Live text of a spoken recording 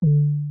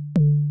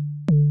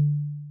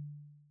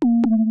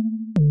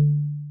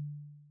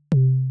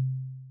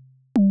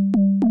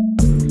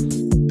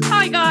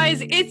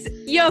It's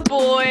your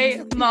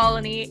boy,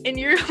 Malini, and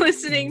you're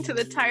listening to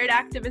the Tired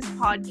Activist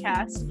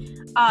podcast.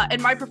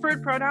 And my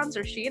preferred pronouns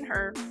are she and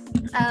her.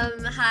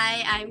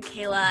 Hi, I'm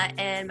Kayla,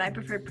 and my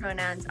preferred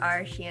pronouns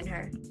are she and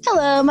her.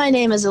 Hello, my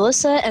name is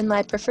Alyssa, and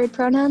my preferred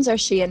pronouns are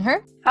she and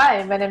her.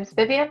 Hi, my name is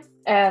Vivian,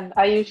 and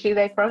I use she,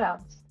 they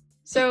pronouns.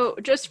 So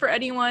just for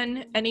any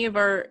of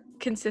our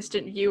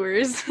consistent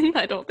viewers,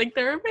 I don't think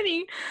there are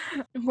many,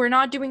 we're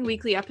not doing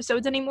weekly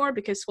episodes anymore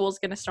because school's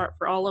going to start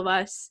for all of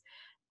us.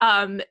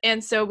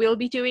 And so we'll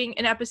be doing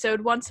an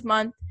episode once a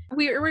month.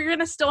 We're going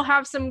to still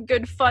have some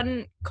good,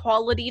 fun,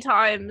 quality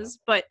times,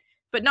 but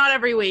not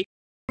every week.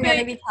 We're going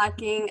to be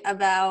talking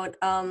about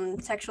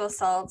sexual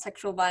assault,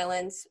 sexual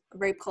violence,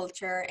 rape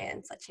culture,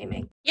 and slut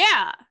shaming.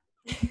 Yeah.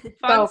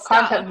 So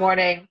content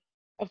warning,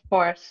 of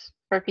course,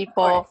 for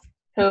people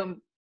who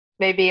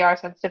maybe are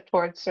sensitive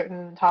towards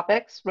certain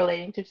topics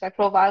relating to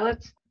sexual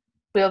violence.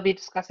 We'll be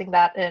discussing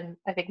that in,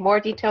 I think, more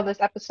detail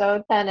this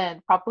episode than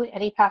in probably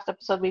any past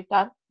episode we've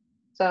done.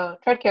 So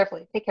tread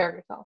carefully. Take care of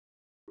yourself.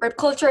 Rape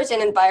culture is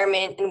an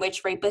environment in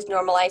which rape is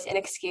normalized and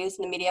excused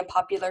in the media and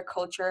popular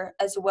culture,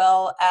 as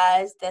well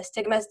as the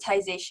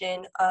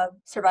stigmatization of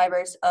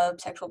survivors of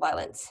sexual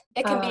violence.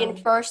 It can be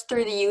enforced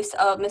through the use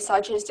of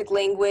misogynistic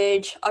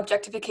language,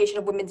 objectification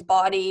of women's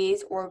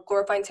bodies, or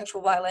glorifying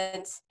sexual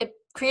violence. It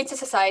creates a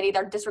society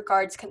that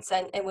disregards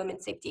consent and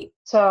women's safety.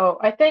 So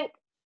I think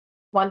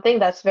one thing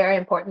that's very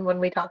important when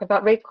we talk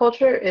about rape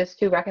culture is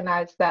to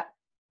recognize that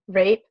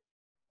rape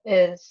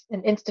is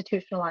an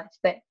institutionalized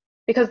thing.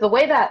 Because the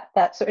way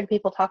that certain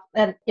people talk,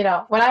 and you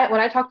know, when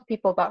I talk to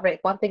people about rape,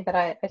 one thing that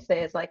I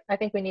say is like, I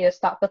think we need to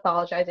stop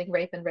pathologizing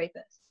rape and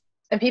rapists.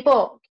 And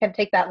people can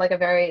take that like a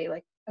very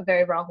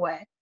wrong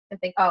way and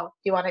think, oh, do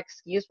you want to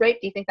excuse rape?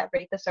 Do you think that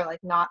rapists are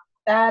like not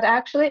bad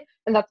actually?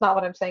 And that's not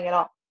what I'm saying at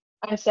all.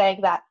 I'm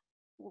saying that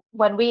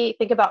when we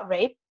think about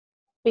rape,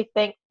 we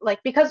think like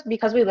because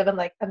we live in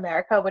like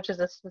America, which is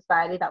a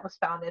society that was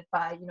founded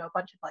by, you know, a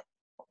bunch of like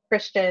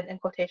Christian, in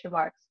quotation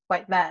marks,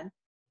 white men.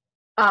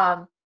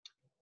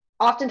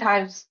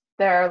 Oftentimes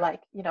there are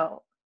like, you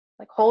know,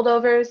 like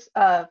holdovers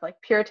of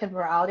like Puritan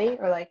morality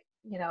or like,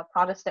 you know,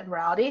 Protestant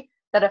morality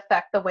that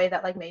affect the way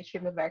that like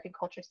mainstream American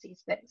culture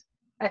sees things.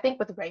 I think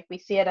with rape, we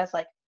see it as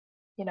like,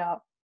 you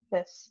know,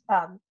 this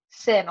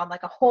sin on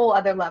like a whole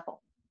other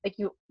level. Like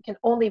you can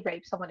only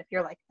rape someone if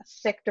you're like a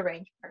sick,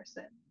 deranged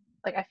person.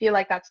 Like I feel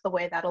like that's the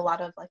way that a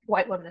lot of like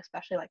white women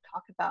especially like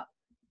talk about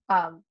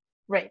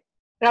rape.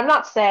 And I'm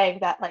not saying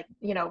that like,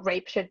 you know,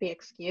 rape should be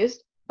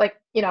excused. Like,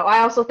 you know, I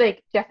also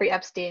think Jeffrey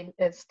Epstein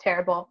is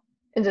terrible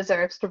and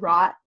deserves to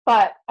rot.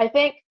 But I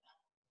think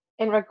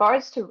in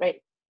regards to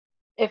rape,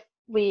 if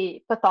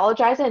we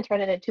pathologize it and turn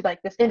it into like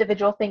this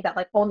individual thing that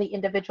like only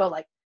individual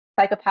like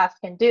psychopaths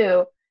can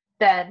do,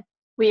 then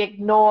we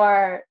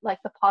ignore like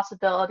the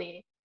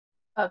possibility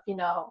of, you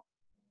know,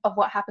 of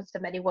what happens to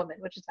many women,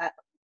 which is that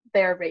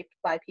they're raped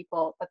by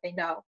people that they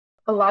know.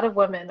 A lot of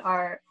women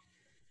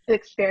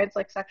experience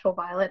like sexual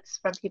violence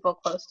from people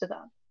close to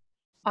them.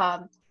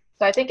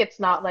 So I think it's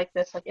not like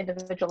this like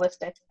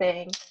individualistic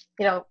thing,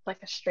 you know, like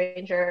a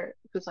stranger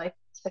who's like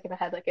sick in the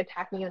head, like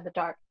attacking you in the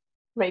dark.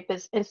 Rape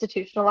is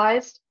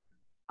institutionalized.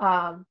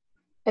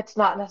 It's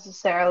not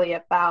necessarily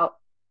about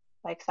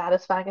like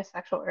satisfying a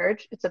sexual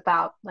urge. It's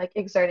about like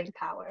exerting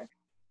power.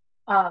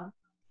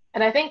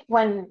 And I think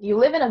when you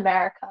live in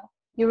America,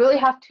 you really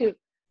have to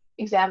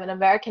examine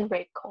American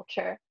rape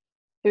culture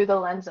through the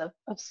lens of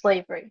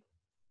slavery,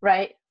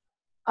 right?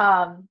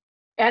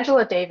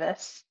 Angela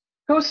Davis,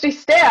 who's we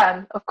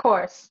stan, of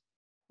course,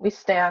 we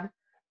stan,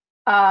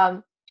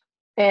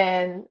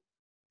 in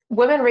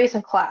Women, Race,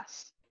 and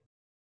Class.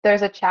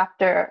 There's a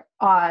chapter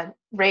on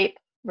rape,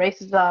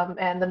 racism,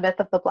 and the myth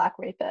of the Black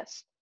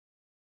rapist.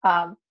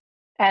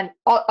 And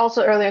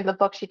also earlier in the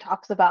book, she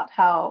talks about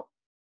how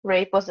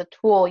rape was a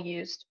tool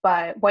used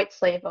by white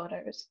slave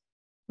owners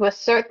to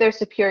assert their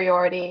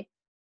superiority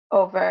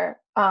over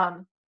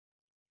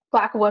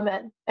Black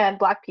women and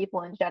Black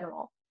people in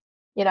general.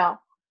 You know,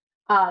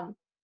 I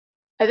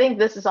think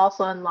this is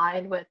also in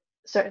line with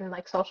certain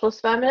like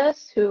socialist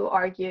feminists who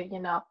argue, you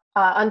know,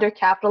 under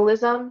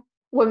capitalism,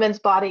 women's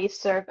bodies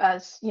serve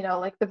as, you know,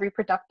 like the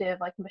reproductive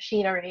like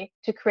machinery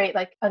to create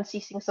like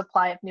unceasing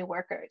supply of new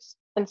workers.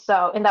 And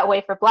so in that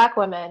way for Black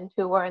women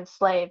who were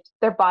enslaved,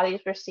 their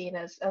bodies were seen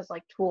as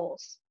like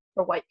tools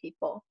for white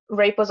people.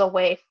 Rape was a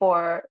way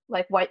for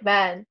like white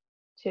men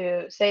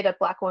to say to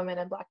Black women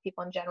and Black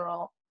people in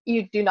general,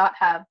 you do not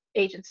have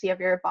agency of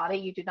your body,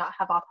 you do not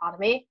have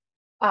autonomy.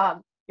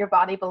 Your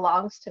body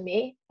belongs to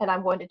me and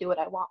I'm going to do what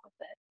I want with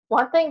it.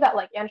 One thing that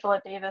like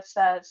Angela Davis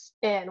says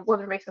in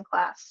Women, Race, and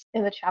Class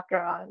in the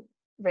chapter on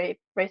rape,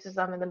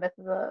 racism, and the myth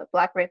of the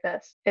Black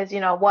rapist is, you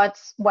know,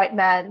 once white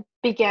men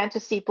began to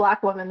see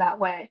Black women that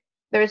way,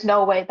 there's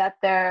no way that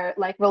their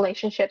like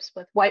relationships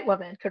with white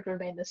women could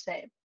remain the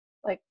same.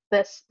 Like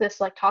this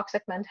like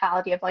toxic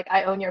mentality of like,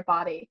 I own your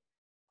body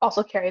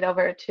also carried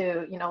over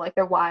to, you know, like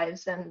their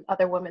wives and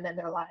other women in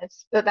their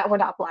lives that were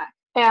not Black.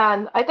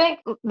 And I think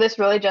this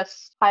really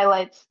just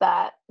highlights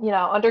that, you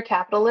know, under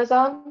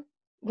capitalism,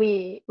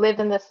 we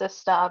live in this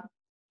system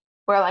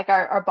where like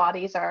our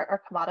bodies are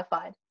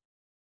commodified.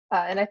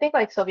 And I think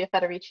like Sylvia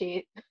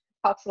Federici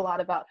talks a lot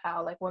about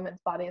how like women's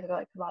bodies are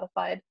like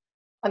commodified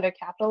under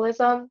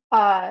capitalism.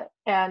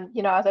 And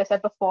you know, as I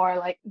said before,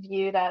 like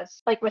viewed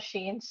as like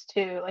machines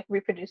to like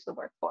reproduce the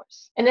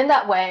workforce. And in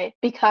that way,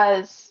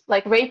 because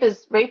like rape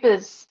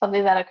is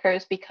something that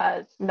occurs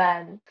because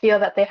men feel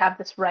that they have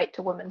this right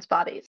to women's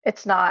bodies.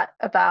 It's not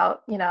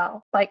about, you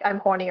know, like I'm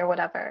horny or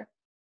whatever,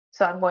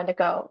 so I'm going to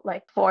go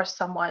like force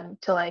someone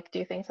to like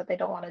do things that they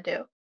don't want to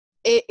do.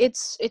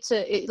 It's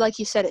like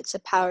you said, it's a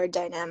power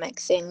dynamic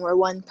thing where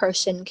one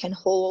person can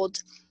hold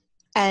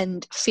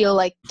and feel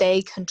like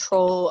they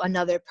control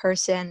another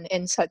person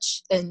in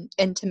such an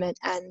intimate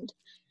and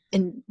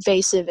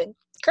invasive and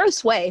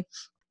gross way.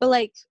 But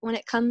like when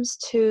it comes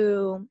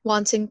to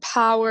wanting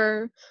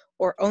power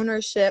or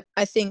ownership,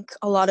 I think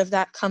a lot of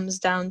that comes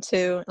down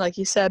to, like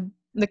you said,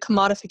 the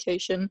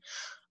commodification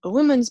of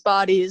women's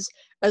bodies,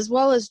 as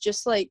well as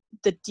just like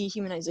the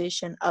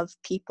dehumanization of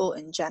people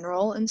in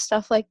general and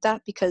stuff like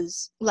that.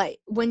 Because like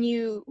when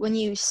you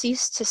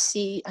cease to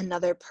see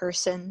another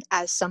person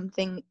as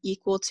something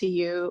equal to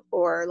you,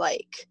 or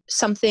like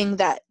something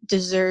that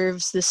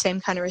deserves the same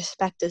kind of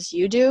respect as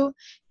you do,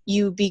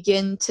 you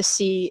begin to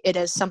see it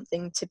as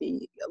something to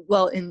be,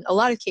 well, in a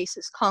lot of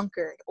cases,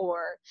 conquered,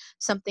 or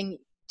something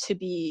to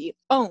be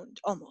owned,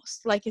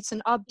 almost like it's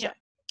an object.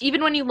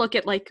 Even when you look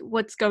at like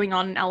what's going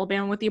on in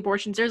Alabama with the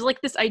abortions, there's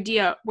like this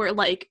idea where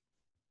like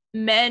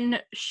men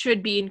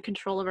should be in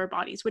control of our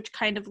bodies, which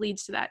kind of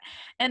leads to that.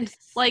 And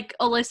like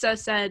Alyssa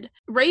said,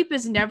 rape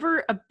is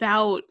never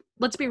about,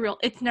 let's be real,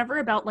 it's never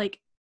about like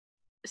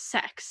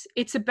sex.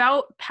 It's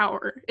about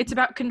power. It's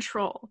about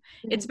control.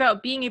 It's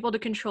about being able to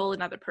control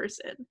another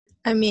person.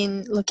 I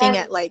mean, looking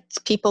at like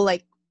people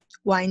like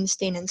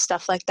Weinstein and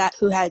stuff like that,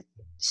 who had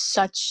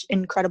such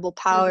incredible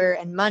power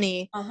and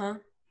money,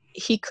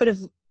 he could have,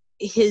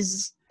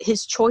 his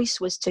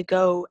choice was to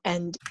go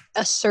and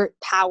assert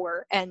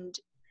power and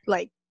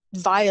like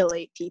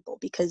violate people,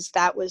 because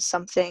that was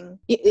something,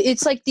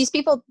 it's like these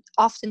people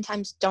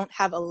oftentimes don't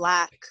have a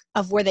lack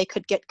of where they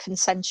could get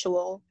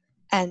consensual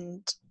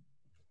and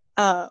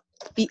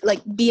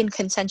be in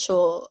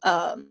consensual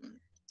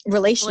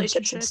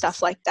relationships and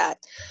stuff like that.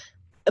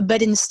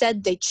 But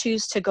instead they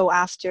choose to go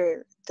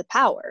after the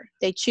power.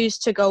 They choose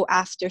to go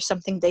after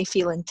something they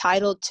feel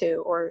entitled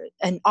to, or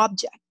an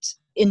object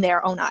in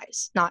their own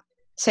eyes. Not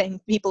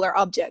saying people are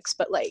objects,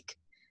 but like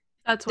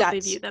that's what they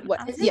view them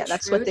as.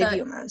 That's what they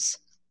view them as.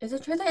 Is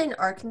it true that in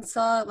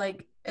Arkansas,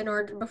 like, in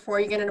order, before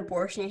you get an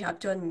abortion, you have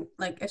to,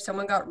 like, if a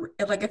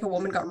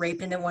woman got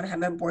raped and they want to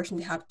have an abortion,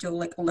 they have to,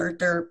 like, alert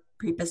their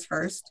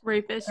rapist,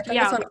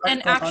 yeah.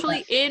 And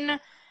actually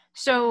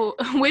so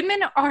women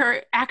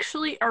are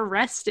actually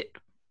arrested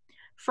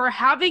for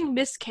having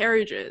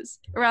miscarriages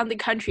around the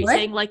country. What?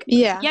 Saying like,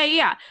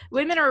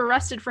 women are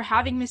arrested for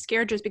having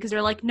miscarriages because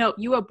they're like, no,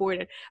 you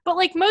aborted. But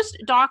like most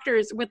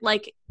doctors with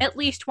like at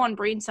least one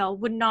brain cell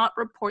would not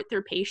report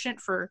their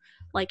patient for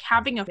like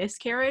having a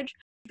miscarriage,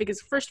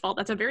 because first of all,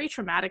 that's a very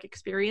traumatic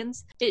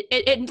experience.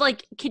 It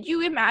like, could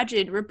you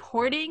imagine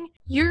reporting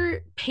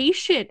your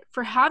patient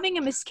for having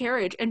a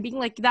miscarriage and being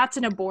like, that's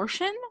an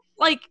abortion?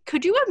 Like,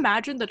 could you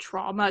imagine the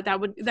trauma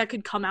that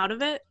could come out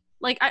of it?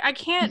 Like, I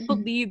can't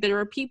believe there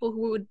are people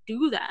who would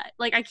do that.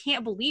 Like, I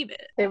can't believe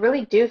it. They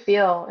really do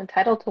feel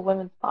entitled to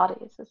women's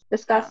bodies. It's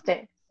disgusting.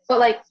 Yeah. But,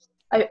 like,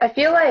 I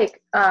feel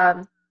like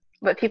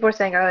what people were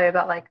saying earlier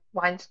about, like,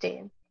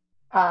 Weinstein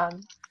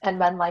and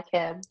men like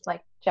him,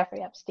 like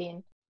Jeffrey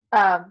Epstein.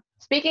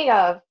 Speaking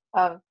of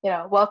you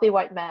know, wealthy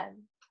white men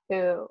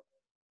who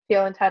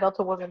feel entitled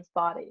to women's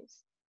bodies,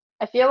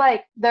 I feel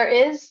like there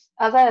is,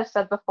 as I have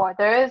said before,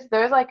 there's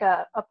like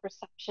a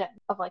perception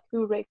of, like,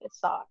 who rapists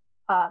are.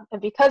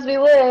 And because we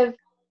live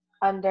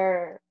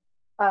under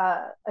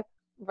a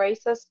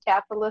racist,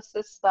 capitalist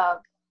system,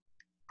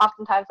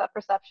 oftentimes that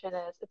perception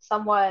is it's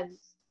someone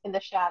in the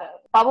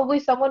shadows, probably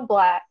someone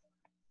black,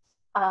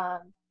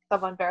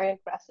 someone very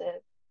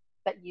aggressive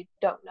that you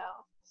don't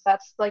know.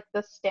 That's like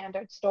the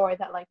standard story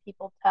that like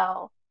people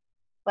tell,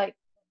 like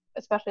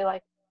especially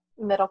like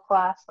middle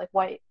class, like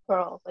white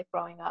girls, like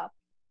growing up.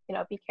 You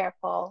know, be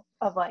careful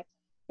of like,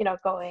 you know,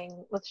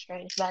 going with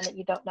strange men that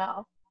you don't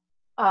know.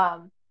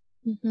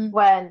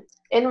 When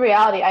in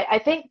reality, I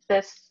think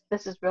this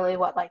is really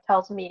what like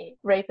tells me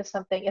rape is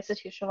something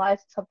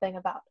institutionalized, something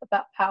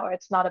about power.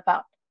 It's not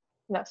about,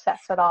 you know,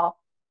 sex at all.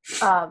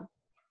 It's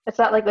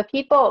not like the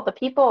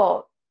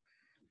people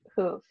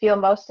who feel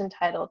most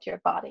entitled to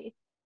your body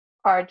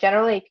are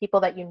generally people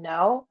that you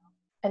know,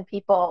 and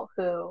people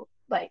who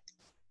like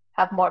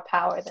have more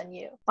power than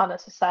you on a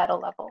societal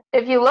level.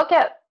 If you look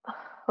at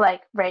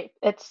like rape,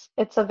 it's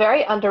a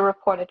very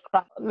underreported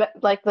crime.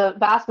 Like the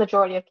vast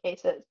majority of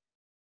cases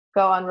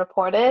go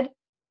unreported.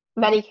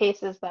 Many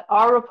cases that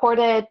are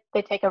reported,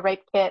 they take a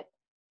rape kit,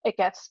 it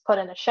gets put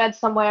in a shed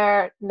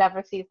somewhere,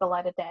 never sees the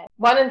light of day.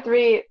 1 in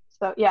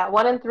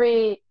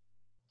 3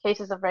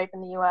 cases of rape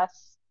in the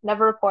US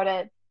never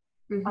reported.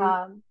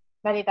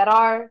 Many that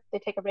are, they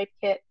take a rape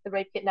kit, the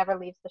rape kit never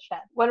leaves the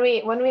shed. When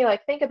we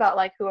like think about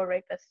like who a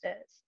rapist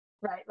is,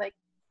 right? Like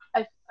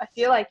I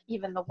feel like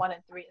even the 1 in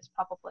 3 is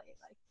probably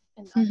like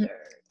an under,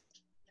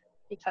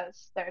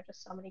 because there are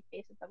just so many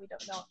cases that we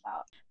don't know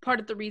about. Part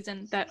of the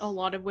reason that a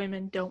lot of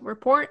women don't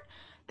report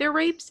their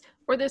rapes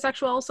or their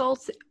sexual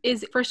assaults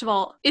is, first of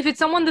all, if it's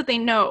someone that they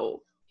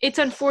know, it's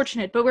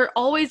unfortunate, but we're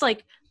always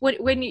like,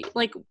 when you,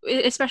 like,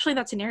 especially in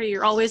that scenario,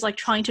 you're always like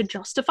trying to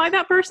justify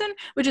that person,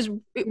 which is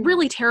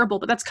really terrible,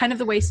 but that's kind of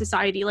the way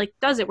society like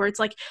does it, where it's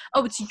like,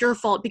 oh, it's your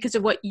fault because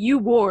of what you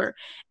wore,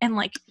 and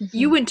like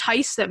you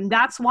enticed them,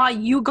 that's why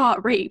you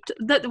got raped,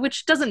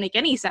 which doesn't make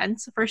any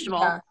sense, first of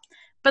all.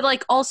 But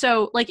like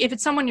also, like if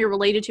it's someone you're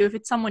related to, if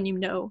it's someone you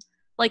know,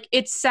 like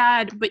it's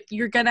sad, but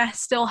you're gonna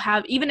still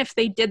have, even if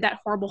they did that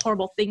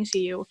horrible thing to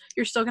you,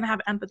 you're still gonna have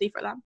empathy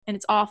for them, and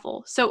it's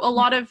awful. So a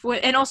lot of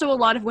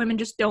women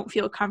just don't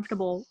feel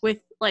comfortable with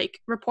like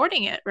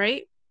reporting it,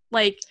 right?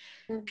 Like,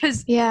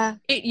 because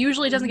it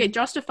usually doesn't get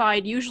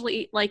justified.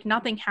 Usually, like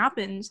nothing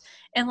happens,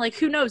 and like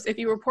who knows, if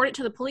you report it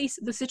to the police,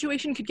 the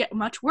situation could get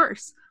much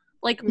worse.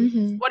 Like,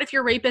 what if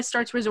your rapist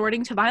starts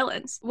resorting to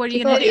violence? What are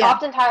you gonna do?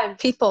 Oftentimes,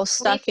 people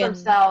stuck in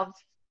themselves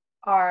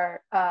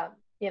are,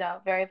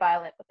 very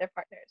violent with their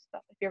partners. So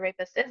if your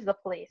rapist is the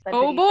police, then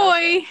oh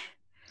boy!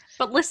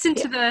 But listen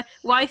to the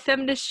why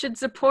feminists should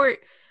support,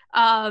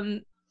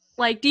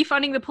 like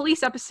defunding the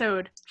police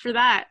episode for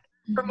that.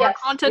 For more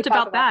content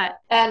about that.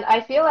 And I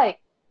feel like,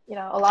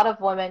 a lot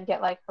of women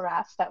get like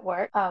harassed at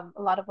work. A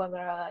lot of women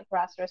are like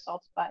harassed or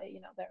assaulted by,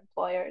 their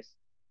employers.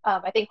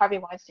 I think Harvey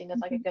Weinstein is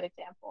like a good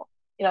example.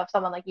 Of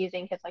someone like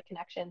using his like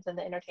connections in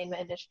the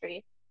entertainment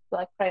industry to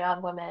like prey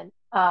on women,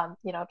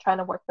 trying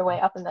to work their way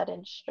up in that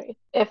industry.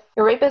 If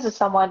your rapist is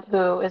someone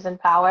who is in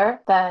power,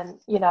 then,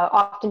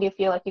 often you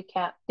feel like you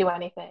can't do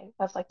anything,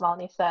 as like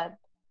Melanie said,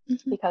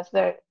 because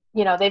they're,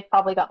 they've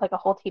probably got like a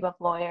whole team of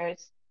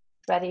lawyers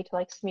ready to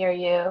like smear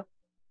you,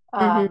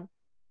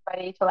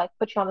 ready to like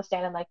put you on the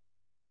stand and like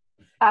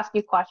ask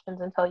you questions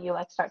until you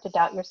like start to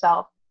doubt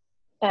yourself.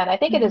 And I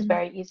think it is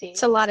very easy.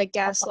 It's a lot of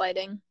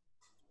gaslighting.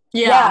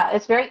 Yeah,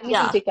 it's very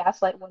easy to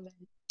gaslight women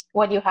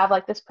when you have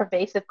like this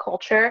pervasive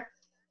culture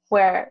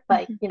where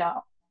like,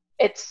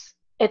 it's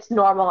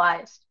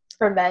normalized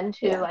for men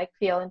to like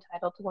feel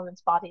entitled to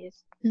women's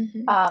bodies.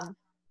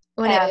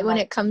 When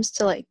it comes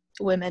to like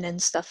women and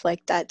stuff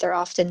like that, they're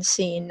often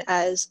seen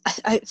as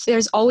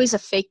there's always a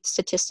fake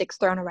statistics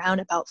thrown around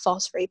about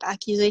false rape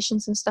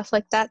accusations and stuff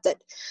like that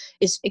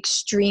is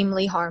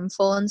extremely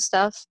harmful and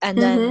stuff. And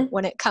then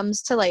when it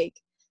comes to like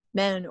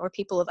men or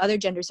people of other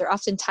genders, are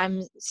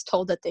oftentimes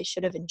told that they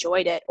should have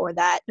enjoyed it, or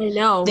that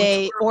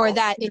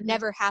that it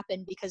never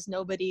happened because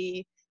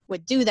nobody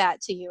would do that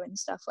to you and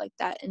stuff like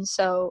that. And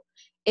so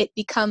it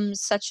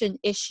becomes such an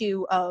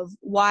issue of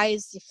why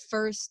is the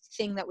first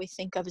thing that we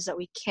think of is that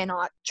we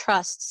cannot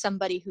trust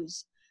somebody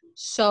who's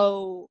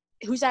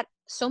at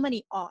so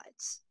many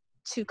odds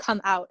to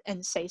come out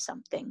and say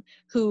something,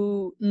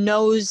 who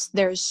knows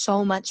there's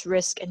so much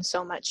risk and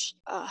so much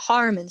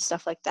harm and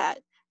stuff like that.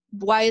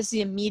 Why is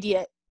the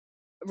immediate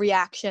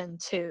reaction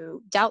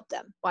to doubt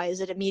them? Why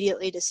is it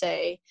immediately to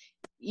say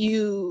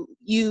you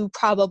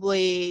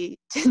probably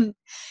didn't,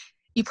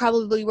 you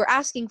probably were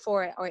asking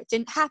for it, or it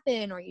didn't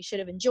happen, or you should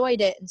have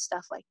enjoyed it and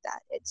stuff like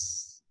that?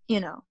 It's,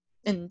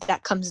 and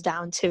that comes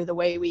down to the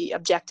way we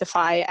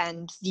objectify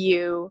and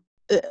view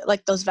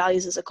like those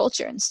values as a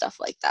culture and stuff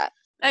like that.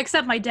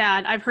 Except my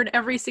dad. I've heard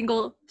every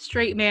single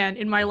straight man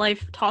in my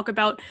life talk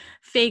about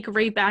fake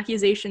rape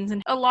accusations,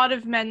 and a lot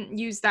of men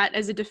use that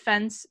as a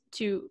defense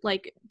to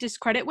like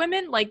discredit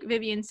women, like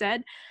Vivian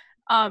said.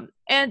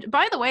 And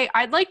by the way,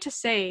 I'd like to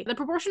say the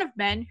proportion of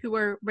men who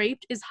are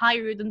raped is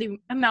higher than the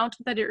amount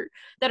that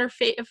are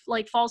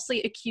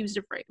falsely accused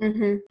of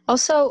rape.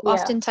 Also,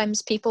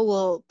 oftentimes people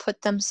will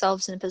put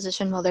themselves in a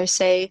position where they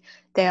say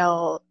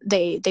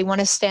they want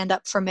to stand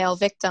up for male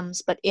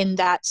victims, but in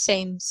that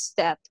same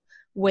step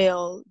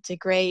will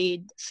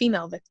degrade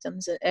female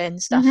victims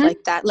and stuff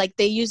like that. Like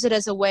they use it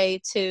as a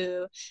way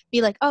to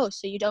be like, oh,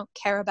 so you don't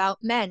care about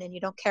men and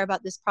you don't care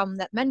about this problem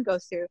that men go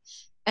through.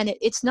 And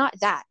it's not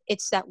that.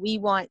 It's that we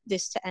want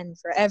this to end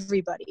for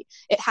everybody.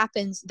 It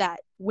happens that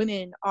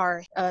women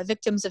are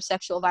victims of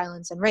sexual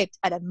violence and rape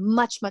at a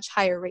much, much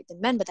higher rate than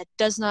men, but that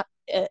does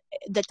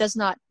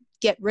not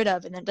get rid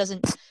of, and that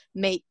doesn't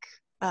make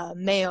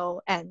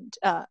male and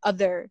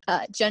other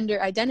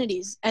gender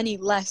identities any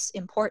less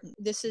important.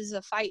 This is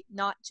a fight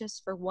not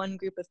just for one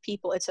group of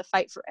people, it's a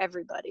fight for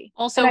everybody.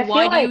 Also,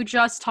 why do you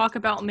just talk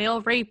about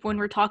male rape when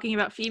we're talking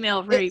about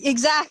female rape?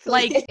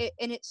 Exactly.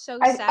 And it's so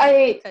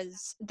sad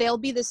because they'll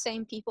be the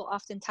same people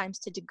oftentimes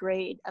to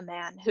degrade a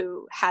man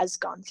who has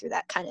gone through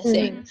that kind of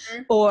thing.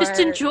 Or just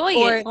enjoy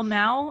it,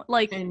 Lamau.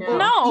 Like,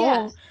 no.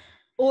 Yeah.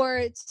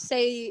 Or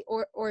say,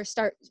 or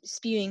start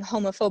spewing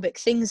homophobic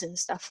things and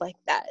stuff like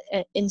that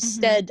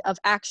instead of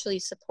actually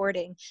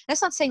supporting.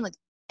 That's not saying like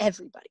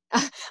everybody.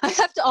 I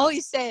have to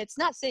always say it's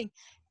not saying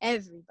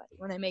everybody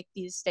when I make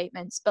these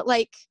statements, but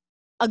like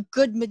a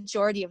good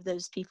majority of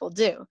those people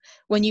do.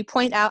 When you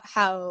point out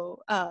how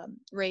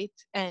rape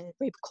and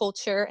rape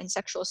culture and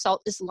sexual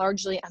assault is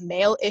largely a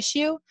male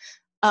issue,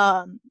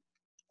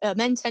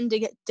 men tend to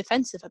get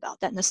defensive about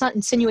that. And that's not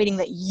insinuating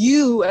that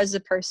you as a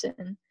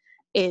person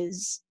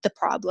is the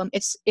problem.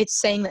 It's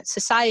saying that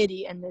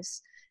society and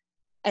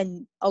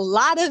a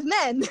lot of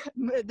men,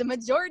 the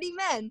majority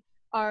men,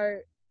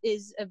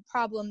 is a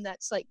problem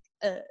that's like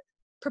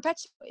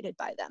perpetuated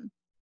by them.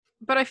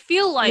 But I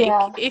feel like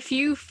if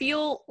you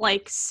feel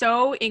like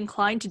so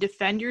inclined to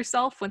defend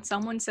yourself when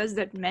someone says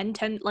that men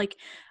tend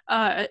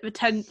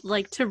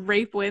to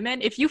rape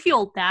women, if you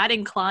feel that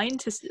inclined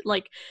to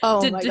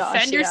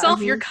defend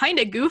yourself, you're kind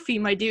of goofy,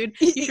 my dude.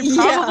 You should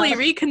probably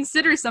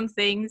reconsider some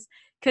things,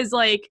 because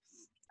like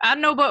I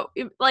don't know, but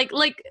like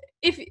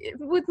if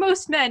with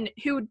most men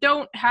who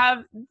don't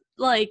have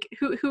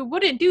who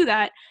wouldn't do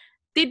that,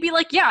 they'd be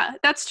like, yeah,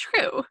 that's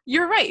true.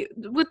 You're right.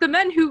 With the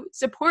men who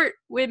support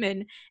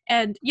women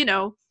and,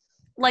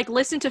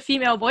 listen to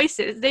female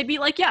voices, they'd be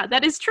like, yeah,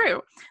 that is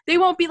true. They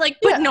won't be like,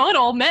 but not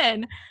all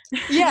men.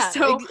 Yeah,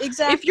 so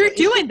exactly. If you're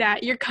doing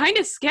that, you're kind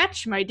of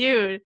sketch, my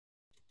dude.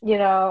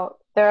 There are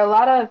a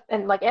lot of,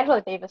 and like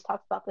Angela Davis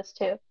talks about this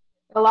too,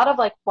 a lot of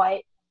like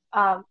white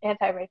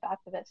anti-rape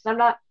activists.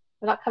 And I'm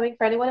not coming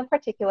for anyone in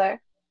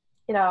particular.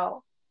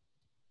 The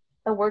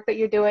work that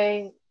you're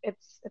doing,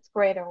 it's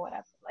great or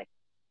whatever. Like,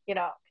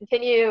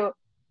 continue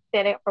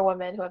standing up for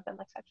women who have been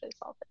like sexually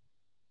assaulted.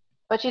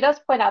 But she does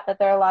point out that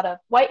there are a lot of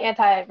white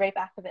anti-rape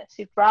activists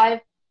who drive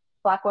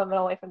Black women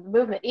away from the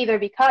movement, either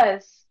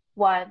because,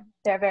 one,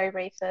 they're very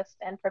racist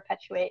and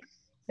perpetuate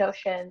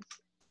notions,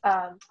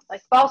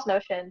 like false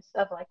notions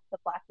of like the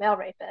Black male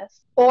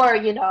rapist, or,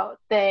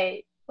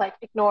 they like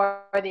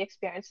ignore the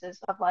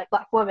experiences of like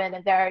Black women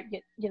and their,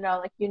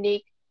 like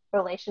unique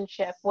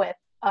relationship with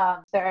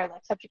their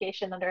like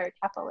subjugation under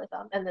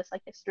capitalism and this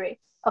like history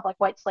of like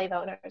white slave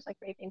owners like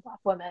raping Black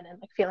women and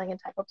like feeling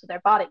entitled to their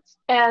bodies.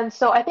 And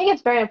so I think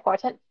it's very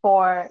important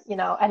for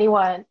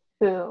anyone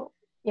who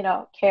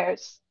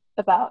cares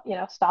about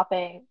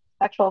stopping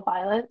sexual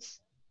violence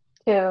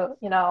to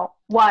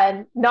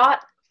one,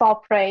 not fall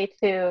prey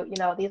to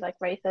these like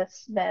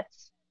racist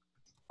myths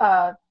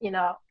of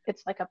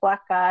it's like a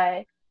Black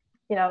guy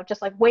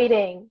just like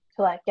waiting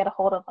to like get a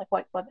hold of like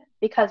white women,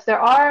 because there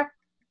are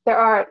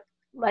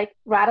like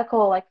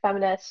radical like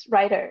feminist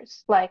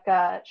writers like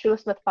Shula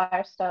Smith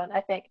Firestone,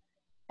 I think,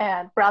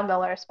 and Brown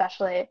Miller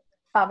especially,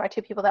 are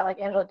two people that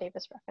like Angela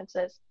Davis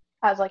references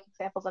as like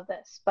examples of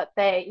this. But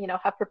they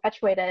have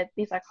perpetuated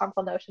these like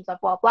harmful notions of,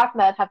 well, Black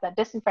men have been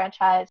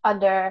disenfranchised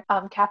under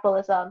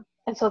capitalism,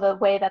 and so the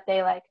way that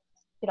they like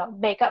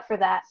make up for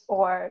that,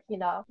 or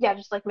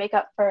just like make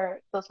up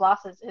for those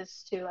losses,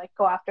 is to like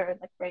go after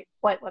and like rape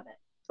white women,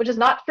 which is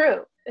not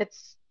true.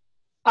 It's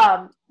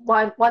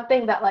one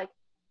thing that like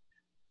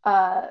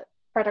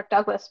Frederick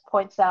Douglass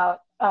points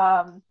out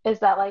is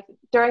that like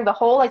during the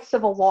whole like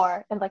Civil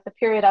War and like the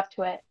period up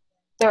to it,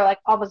 there were like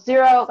almost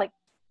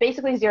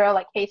basically zero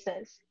like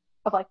cases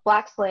of like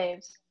Black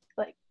slaves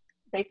like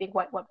raping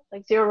white women,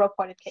 like zero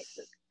reported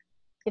cases.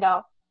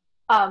 All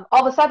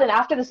of a sudden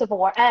after the Civil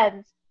War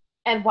ends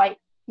and white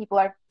people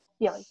are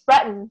feeling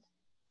threatened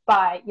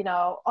by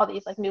all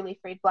these like newly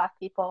freed Black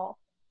people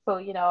who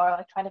are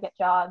like trying to get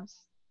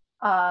jobs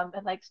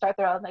and like start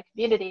their own like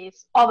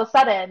communities, all of a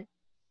sudden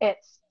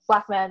it's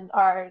Black men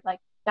are like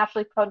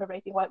naturally prone to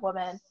raping white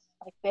women.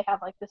 Like they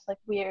have like this like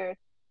weird,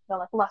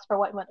 like lust for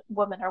white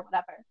women or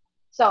whatever.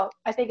 So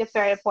I think it's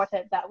very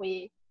important that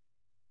we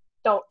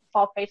don't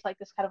fall prey to like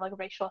this kind of like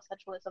racial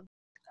essentialism.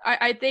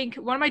 I think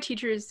one of my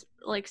teachers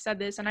like said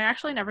this, and I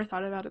actually never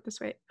thought about it this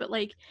way, but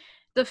like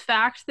the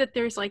fact that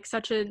there's like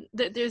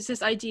there's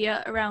this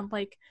idea around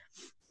like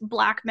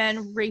Black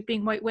men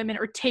raping white women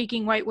or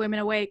taking white women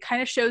away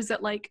kind of shows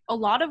that like a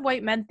lot of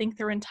white men think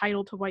they're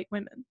entitled to white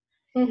women.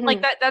 Mm-hmm.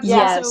 Like that's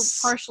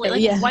also partially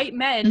like white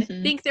men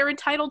think they're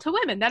entitled to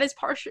women. That is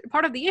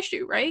part of the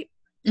issue, right?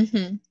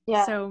 Mm-hmm.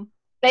 Yeah. So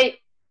they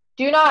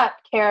do not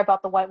care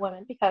about the white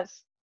women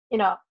because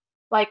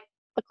like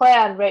the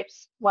Klan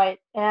rapes white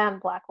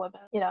and Black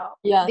women.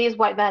 These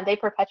white men, they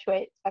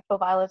perpetuate sexual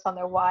violence on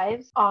their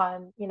wives,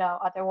 on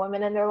other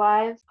women in their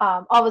lives.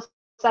 All of a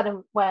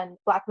sudden, when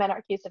Black men are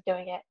accused of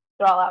doing it,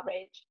 they're all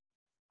outraged.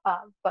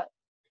 But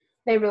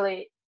they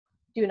really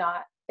do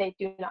not. They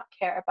do not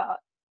care about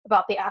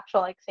the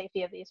actual like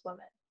safety of these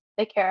women.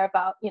 They care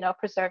about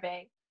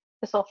preserving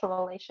the social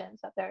relations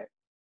that they're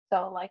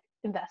so like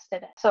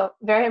invested in. So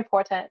very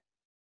important.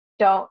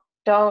 Don't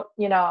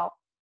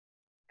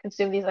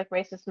consume these like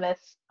racist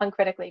myths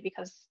uncritically,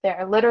 because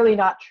they're literally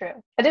not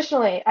true.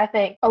 Additionally, I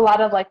think a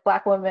lot of like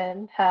Black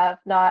women have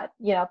not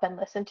been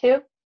listened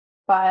to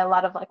by a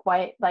lot of like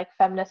white like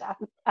feminist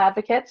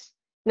advocates.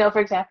 For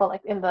example,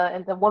 like in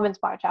the Women's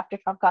March after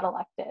Trump got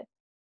elected,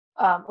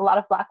 a lot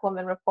of Black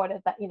women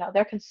reported that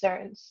their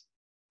concerns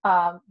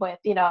with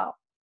the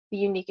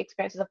unique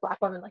experiences of Black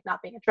women like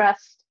not being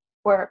addressed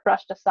were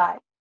brushed aside.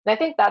 And I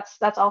think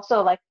that's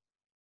also like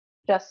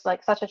just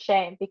like such a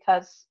shame,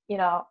 because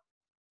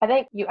I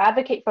think you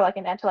advocate for like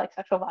an end to like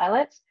sexual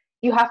violence,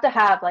 you have to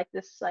have like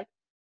this like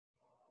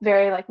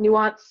very like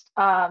nuanced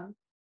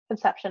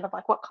conception of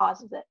like what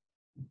causes it,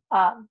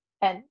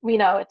 And we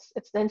know it's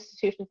the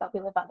institutions that we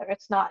live under.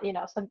 It's not, you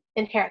know, some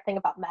inherent thing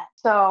about men.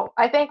 So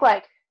I think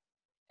like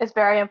it's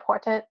very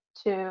important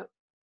to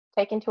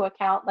take into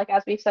account, like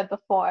as we've said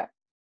before,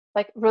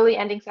 like really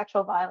ending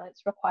sexual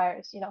violence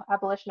requires, you know,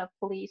 abolition of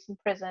police and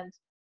prisons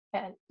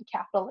and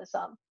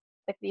capitalism,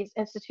 like these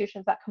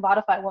institutions that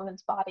commodify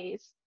women's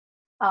bodies,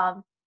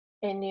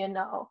 and, you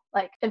know,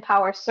 like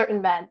empower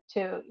certain men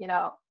to, you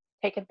know,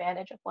 take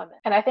advantage of women.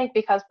 And I think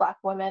because Black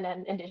women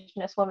and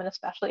Indigenous women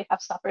especially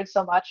have suffered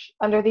so much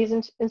under these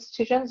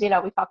institutions, you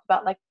know, we talked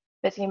about like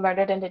missing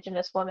murdered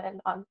Indigenous women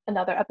on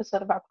another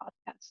episode of our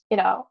podcast. You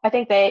know, I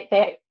think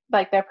they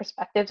like their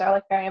perspectives are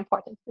like very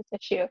important to this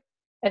issue.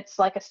 It's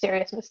like a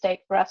serious mistake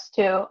for us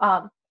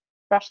to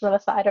brush them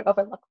aside or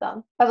overlook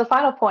them. As a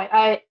final point,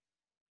 I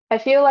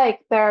feel like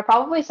there are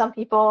probably some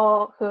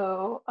people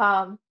who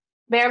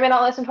may or may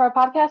not listen to our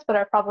podcast, but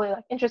are probably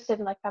like interested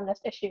in like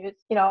feminist issues,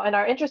 you know, and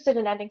are interested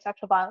in ending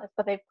sexual violence,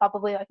 but they've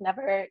probably like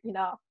never, you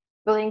know,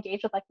 really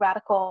engaged with like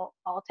radical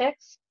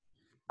politics.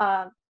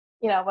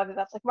 You know, whether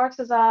that's like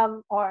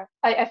Marxism or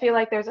I feel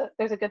like there's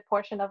a good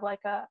portion of like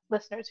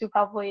listeners who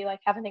probably like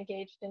haven't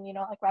engaged in, you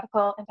know, like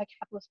radical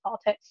anti-capitalist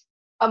politics,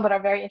 but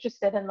are very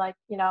interested in like,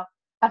 you know,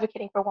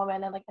 advocating for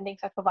women and like ending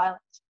sexual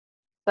violence.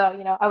 So,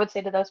 you know, I would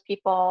say to those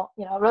people,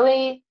 you know,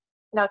 really,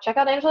 you know, check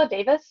out Angela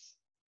Davis.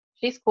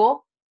 She's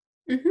cool.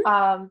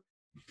 Mm-hmm.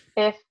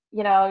 If,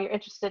 you know, you're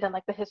interested in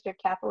like the history of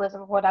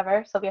capitalism or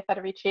whatever, Sylvia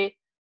Federici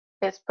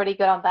is pretty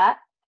good on that.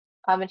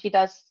 And she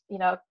does, you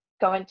know,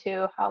 go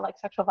into how like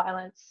sexual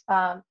violence,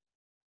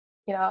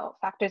 you know,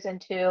 factors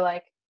into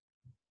like,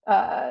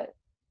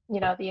 you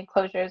know, the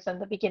enclosures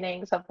and the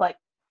beginnings of like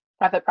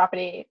private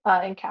property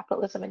in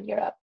capitalism in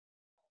Europe.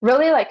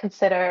 Really like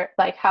consider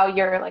like how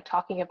you're like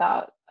talking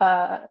about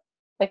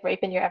like rape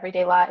in your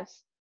everyday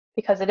lives,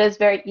 because it is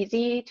very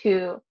easy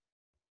to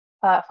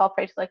fall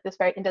prey to like this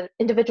very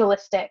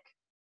individualistic,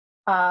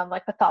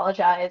 like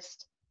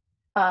pathologized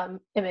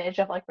image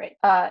of like rape.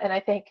 And I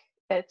think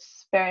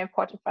it's very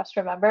important for us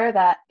to remember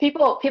that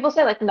people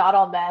say like not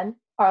all men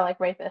are like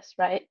rapists,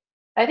 right?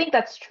 I think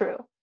that's true,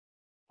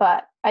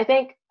 but I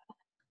think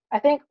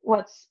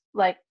what's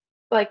like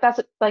that's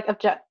like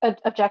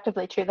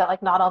objectively true that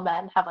like not all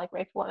men have like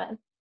raped women.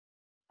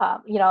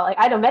 You know, like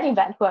I know many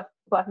men who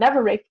have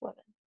never raped women.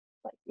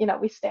 Like, you know,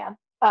 we stand.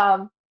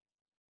 But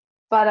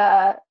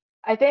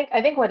I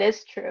think what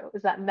is true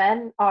is that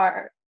men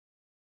are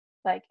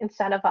like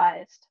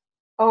incentivized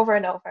over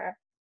and over,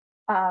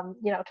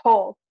 you know,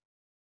 told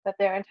that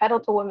they're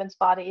entitled to women's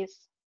bodies,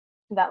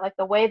 and that like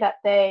the way that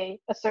they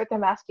assert their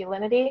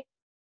masculinity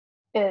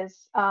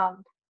is to,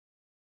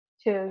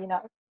 you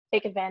know,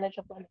 take advantage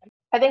of women.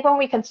 I think when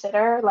we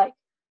consider like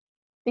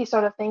these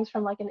sort of things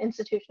from like an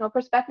institutional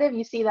perspective,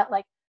 you see that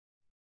like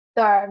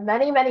there are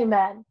many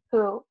men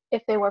who,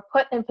 if they were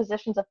put in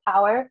positions of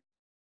power,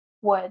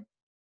 would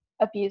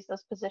abuse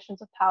those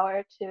positions of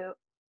power to,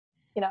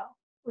 you know,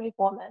 rape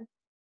women.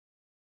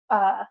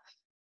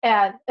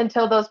 And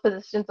until those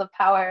positions of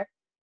power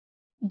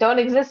don't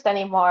exist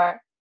anymore,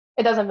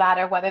 it doesn't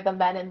matter whether the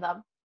men in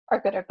them are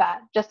good or bad,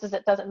 just as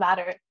it doesn't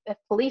matter if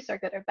police are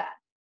good or bad,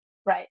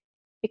 right?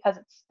 Because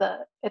it's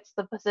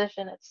the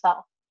position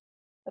itself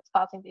that's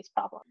causing these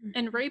problems.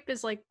 And rape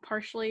is like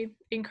partially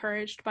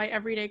encouraged by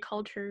everyday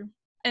culture.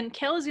 And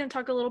Kayla's going to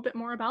talk a little bit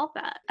more about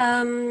that.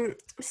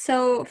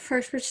 So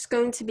first we're just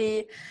going to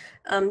be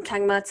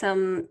talking about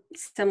some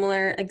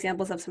similar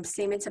examples of some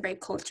statements of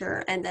rape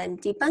culture, and then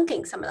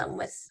debunking some of them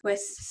with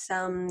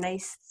some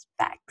nice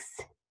facts.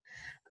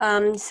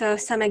 So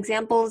some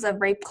examples of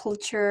rape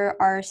culture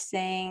are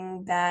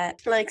saying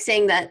that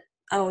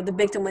oh, the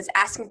victim was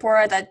asking for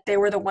it, that they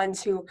were the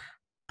ones who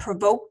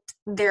provoked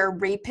their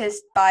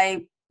rapist by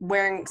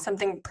wearing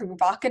something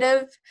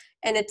provocative,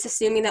 and it's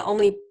assuming that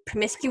only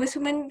promiscuous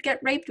women get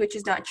raped, which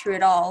is not true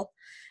at all.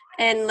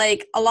 And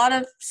like a lot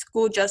of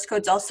school dress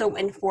codes also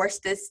enforce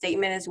this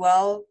statement as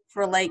well,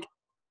 for like,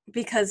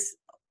 because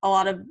a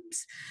lot of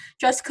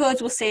dress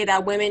codes will say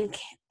that women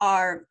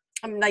are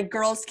like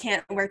girls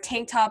can't wear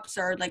tank tops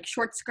or like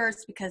short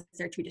skirts because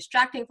they're too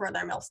distracting for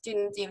other male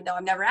students, even though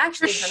I've never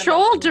actually her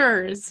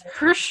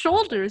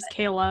shoulders,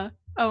 Kayla.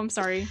 Oh, I'm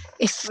sorry.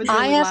 If really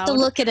I have loud. to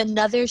look at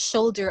another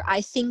shoulder, I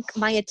think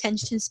my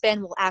attention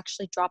span will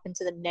actually drop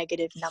into the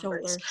negative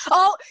numbers. Shoulder.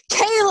 Oh,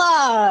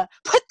 Kayla!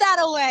 Put that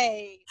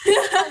away!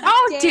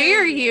 How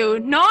dare you?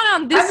 Not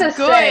on this just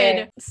good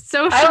saying,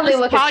 socialist I only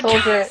look at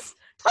podcast.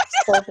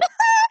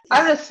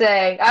 I'm just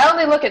saying, I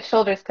only look at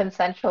shoulders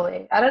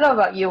consensually. I don't know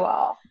about you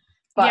all,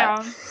 but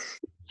Yeah.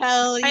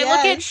 Hell I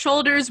look at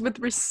shoulders with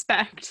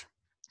respect.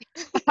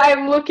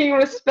 I'm looking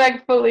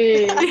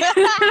respectfully.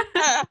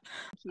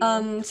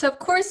 So of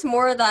course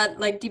more of that,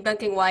 like,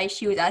 debunking why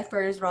she was asked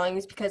for his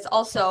wrongs, because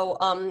also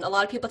a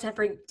lot of people tend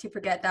to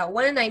forget that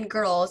 1 in 9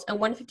 girls and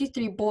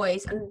 153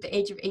 boys under the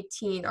age of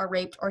 18 are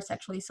raped or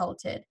sexually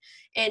assaulted.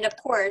 And of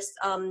course,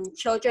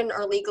 children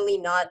are legally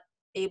not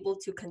able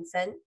to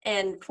consent,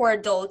 and for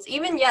adults,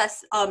 even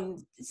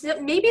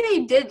so maybe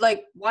they did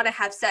like want to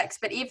have sex,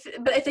 but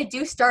if they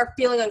do start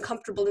feeling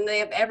uncomfortable, then they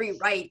have every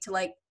right to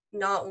like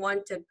not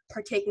want to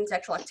partake in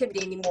sexual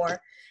activity anymore,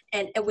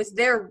 and it was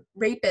their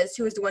rapist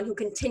who was the one who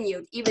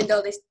continued, even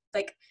though they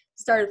like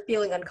started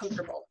feeling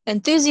uncomfortable.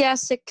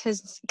 Enthusiastic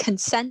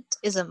consent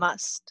is a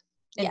must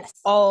in Yes.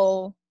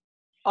 all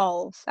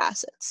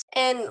facets.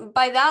 And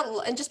by that,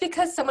 and just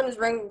because someone is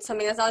wearing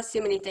something, that's not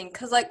assume anything.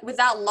 Because like with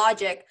that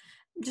logic,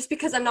 just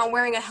because I'm not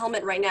wearing a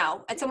helmet right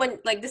now, and someone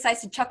like decides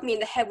to chuck me in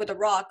the head with a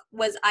rock,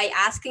 was I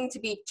asking to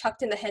be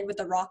chucked in the head with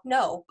a rock?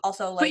 No.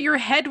 Also, like, but your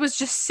head was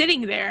just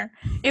sitting there.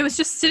 It was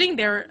just sitting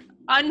there,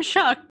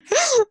 unshucked,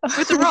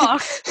 with a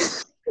rock.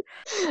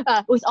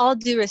 With all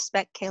due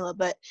respect, Kayla,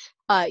 but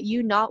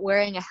you not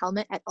wearing a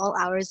helmet at all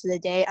hours of the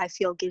day, I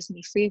feel gives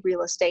me free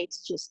real estate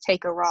to just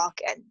take a rock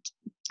and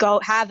go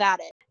have at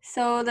it.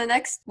 So the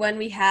next one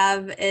we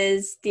have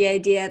is the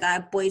idea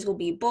that boys will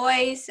be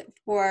boys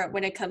for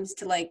when it comes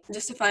to like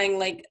justifying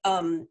like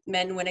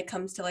men when it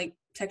comes to like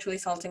sexually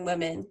assaulting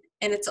women,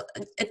 and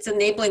it's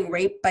enabling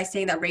rape by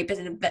saying that rape is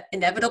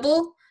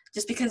inevitable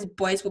just because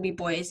boys will be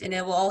boys and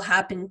it will all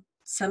happen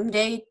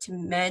someday to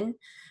men,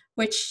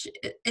 which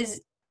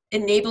is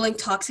enabling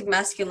toxic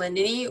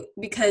masculinity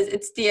because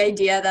it's the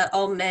idea that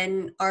all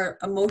men are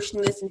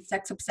emotionless and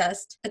sex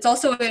obsessed. It's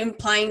also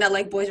implying that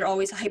like boys are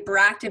always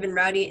hyperactive and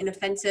rowdy and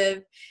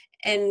offensive.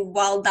 And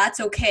while that's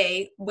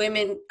okay,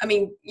 women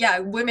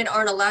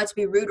aren't allowed to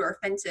be rude or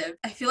offensive.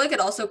 I feel like it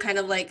also kind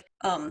of like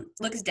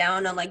looks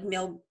down on like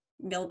male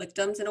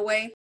victims in a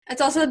way.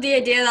 It's also the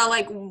idea that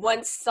like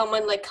once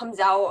someone like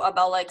comes out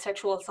about like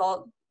sexual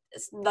assault,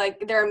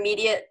 like their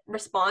immediate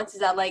response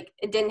is that like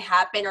it didn't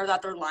happen or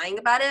that they're lying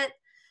about it.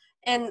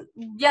 And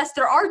yes,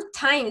 there are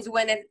times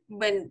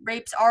when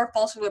rapes are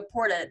falsely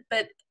reported,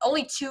 but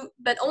only 2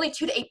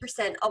 to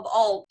 8% of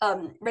all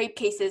rape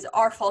cases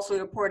are falsely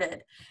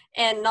reported.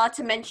 And not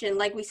to mention,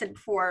 like we said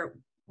before,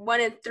 1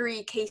 in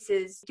 3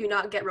 cases do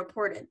not get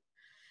reported.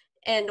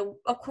 And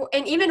of course,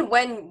 and even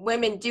when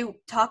women do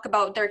talk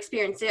about their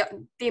experience, they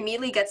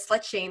immediately get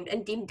slut shamed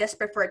and deemed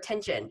desperate for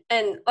attention.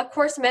 And of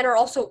course, men are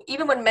also,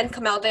 even when men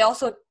come out,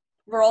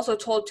 we're also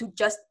told to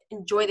just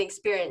enjoy the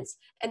experience.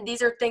 And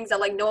these are things that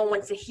like no one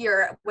wants to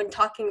hear when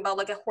talking about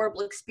like a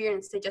horrible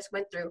experience they just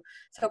went through.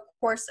 So of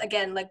course,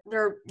 again, like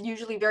they're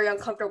usually very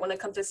uncomfortable when it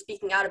comes to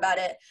speaking out about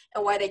it,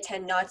 and why they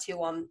tend not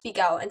to speak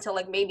out until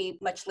like maybe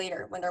much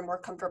later when they're more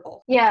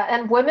comfortable. Yeah,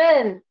 and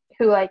women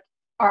who like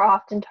are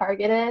often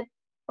targeted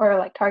or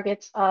like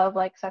targets of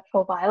like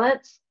sexual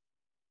violence,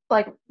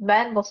 like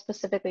men will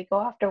specifically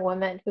go after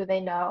women who they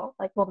know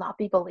like will not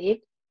be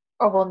believed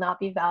or will not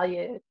be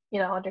valued,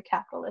 under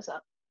capitalism.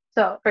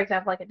 So, for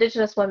example, like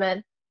Indigenous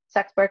women,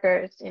 sex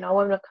workers,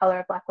 women of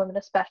color, Black women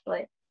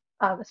especially,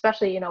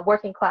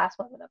 working class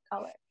women of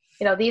color.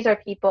 These are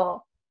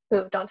people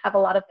who don't have a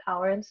lot of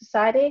power in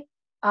society.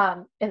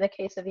 In the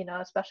case of,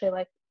 especially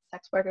like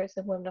sex workers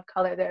and women of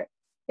color, they're,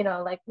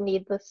 like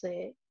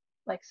needlessly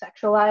like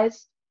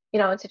sexualized,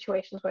 in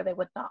situations where they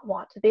would not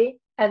want to be.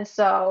 And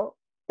so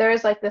there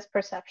is like this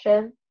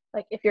perception,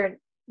 like if you're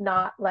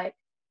not like,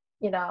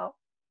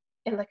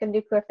 in like a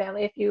nuclear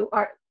family, if you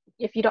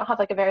don't have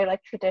like a very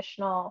like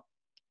traditional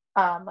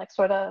like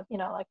sort of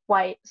like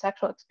white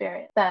sexual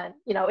experience, then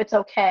it's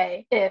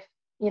okay if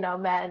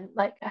men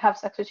like have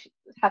sex with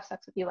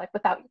you like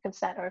without your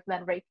consent, or if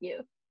men rape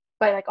you,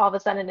 but like all of a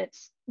sudden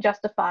it's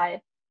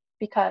justified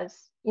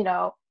because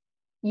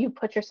you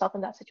put yourself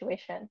in that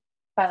situation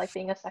by like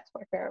being a sex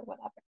worker or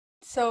whatever.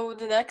 So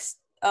the next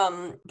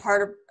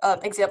part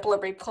of example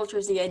of rape culture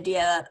is the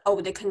idea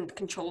that they can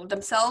control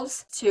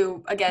themselves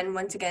to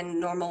once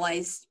again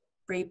normalize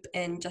rape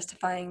and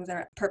justifying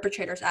their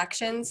perpetrators'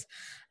 actions.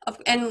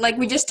 And like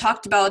we just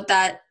talked about,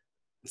 that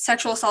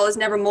sexual assault is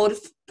never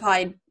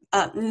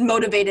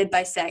motivated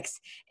by sex.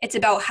 It's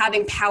about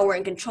having power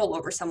and control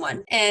over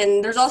someone.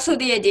 And there's also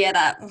the idea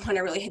that when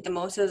I really hit the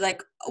most, it was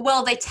like,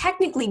 well, they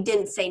technically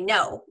didn't say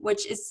no,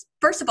 which is,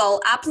 first of all,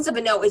 absence of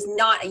a no is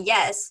not a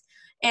yes.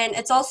 And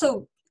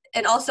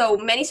also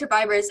many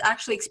survivors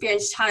actually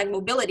experience child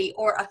mobility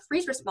or a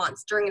freeze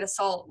response during an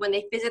assault when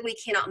they physically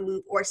cannot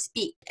move or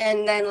speak.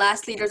 And then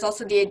lastly, there's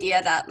also the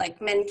idea that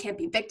like men can't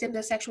be victims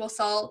of sexual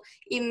assault,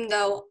 even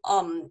though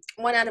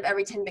 1 out of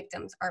every 10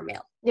 victims are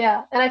male.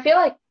 Yeah, and I feel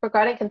like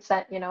regarding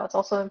consent, it's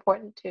also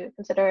important to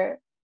consider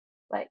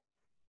like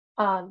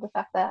the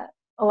fact that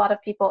a lot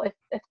of people,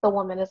 if the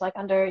woman is like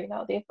under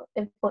the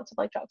influence of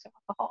like drugs or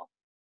alcohol,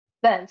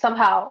 then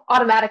somehow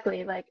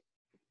automatically like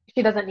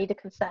she doesn't need to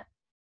consent,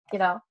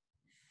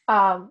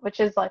 which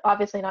is like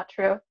obviously not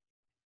true.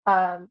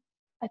 I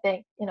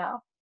think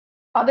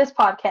on this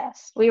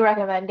podcast we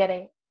recommend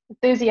getting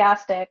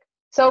enthusiastic,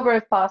 sober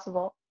if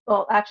possible.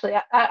 Well, actually,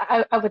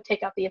 I would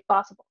take out the if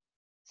possible.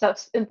 So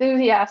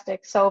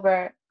enthusiastic,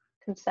 sober,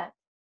 consent.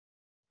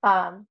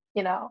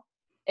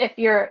 If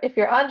you're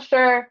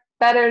unsure,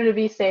 better to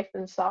be safe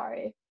than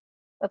sorry.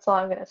 That's all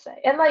I'm gonna say.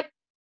 And like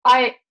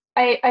I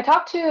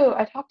talked to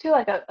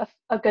like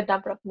a good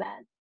number of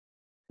men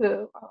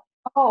who are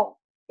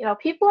like,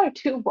 people are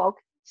too woke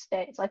these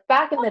days. Like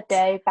back in the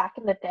day, Back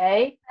in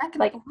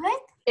like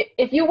what?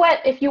 if you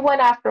went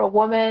after a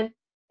woman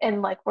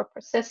and like were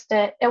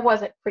persistent, it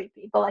wasn't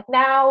creepy. But like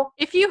now,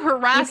 if you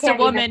harassed a can't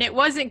woman, even- it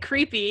wasn't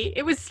creepy.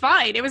 It was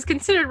fine. It was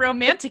considered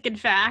romantic, in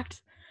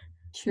fact.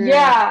 True.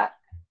 yeah,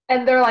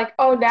 and they're like,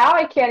 oh, now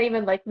I can't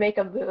even like make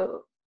a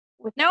move.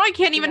 Now I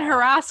can't even Yeah.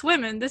 harass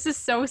women. This is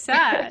so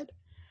sad.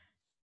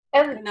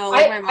 And No,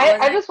 like my mom was I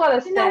like, just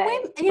want to you know, say,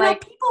 women, you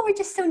like, know, people were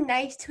just so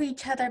nice to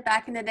each other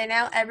back in the day.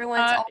 Now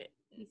everyone's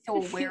always so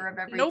aware of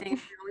everything. Nope.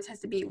 Everyone always has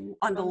to be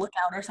on the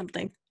lookout or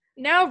something.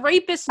 Now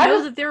rapists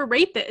know that they're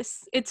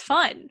rapists. It's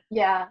fun.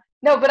 yeah,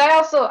 no, but I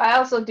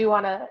also do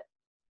want to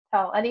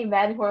tell any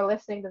men who are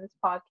listening to this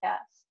podcast,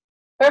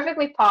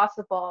 perfectly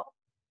possible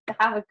to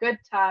have a good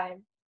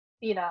time,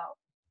 you know,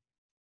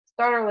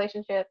 start a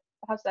relationship,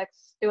 have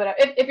sex, do whatever.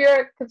 If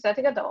you're a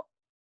consenting adult,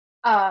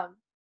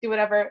 do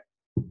whatever,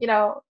 you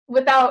know,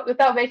 without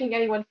making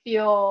anyone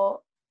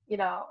feel, you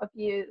know,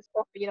 abused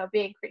or, you know,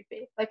 being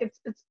creepy. Like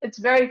it's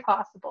very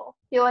possible.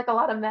 I feel like a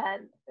lot of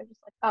men, they're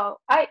just like, oh,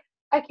 I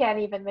can't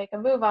even make a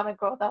move on a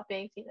girl without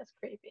being seen as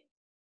creepy.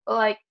 But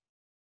like,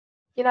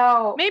 you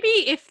know, Maybe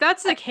if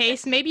that's the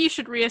case, maybe you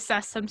should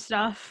reassess some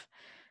stuff.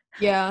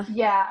 Yeah.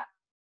 yeah.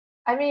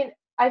 I mean,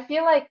 I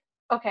feel like,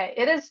 okay,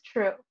 it is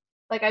true.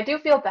 Like, I do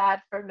feel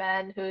bad for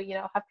men who, you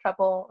know, have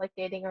trouble, like,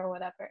 dating or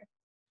whatever,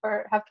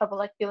 or have trouble,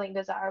 like, feeling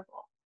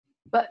desirable.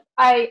 But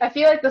I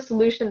feel like the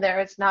solution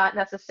there is not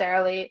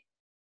necessarily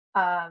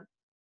to,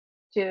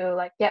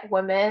 like, get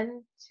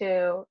women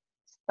to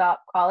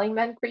stop calling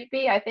men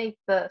creepy. I think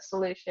the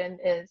solution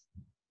is,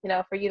 you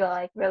know, for you to,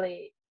 like,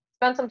 really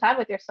spend some time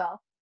with yourself,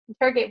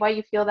 interrogate why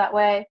you feel that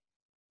way.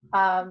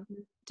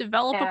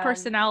 Develop a And-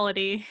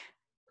 personality.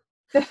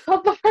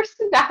 Develop a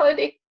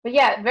personality. But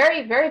yeah,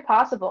 very, very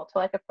possible to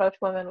like approach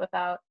women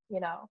without, you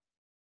know,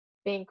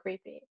 being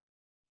creepy.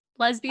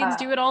 Lesbians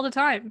do it all the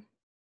time.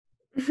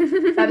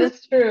 That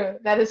is true.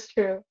 That is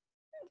true.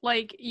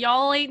 Like,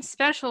 y'all ain't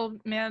special,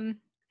 man.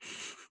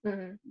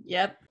 Hmm.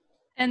 Yep.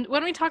 And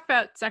when we talk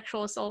about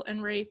sexual assault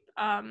and rape,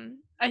 I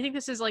think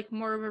this is like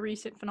more of a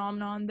recent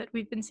phenomenon that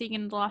we've been seeing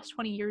in the last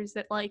 20 years,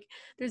 that like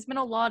there's been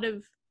a lot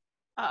of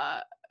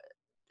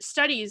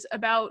studies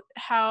about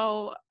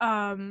how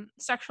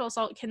sexual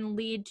assault can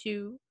lead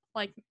to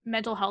like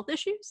mental health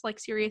issues, like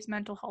serious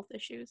mental health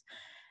issues.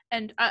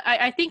 And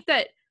I think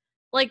that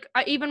like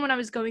even when I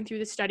was going through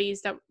the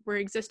studies that were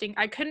existing,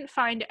 I couldn't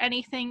find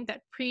anything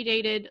that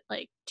predated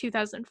like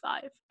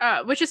 2005,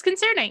 which is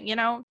concerning. You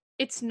know,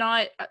 it's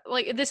not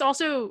like this.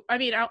 Also, I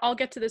mean, I'll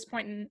get to this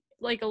point in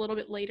like a little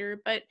bit later,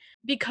 but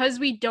because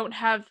we don't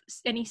have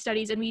any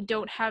studies and we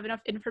don't have enough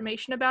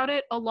information about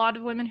it, a lot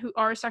of women who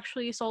are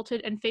sexually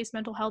assaulted and face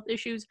mental health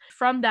issues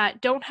from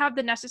that don't have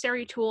the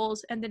necessary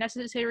tools and the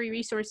necessary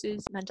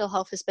resources. Mental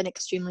health has been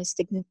extremely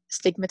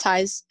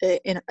stigmatized,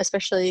 in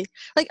especially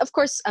like, of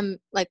course,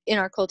 like in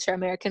our culture,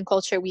 American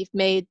culture, we've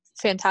made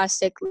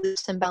fantastic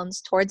leaps and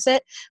bounds towards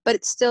it, but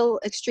it's still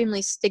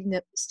extremely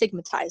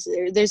stigmatized.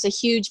 There's a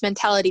huge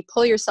mentality: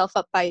 pull yourself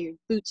up by your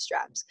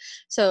bootstraps.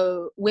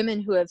 So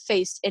women who have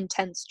faced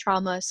intense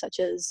trauma such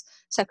as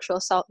sexual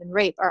assault and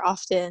rape are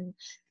often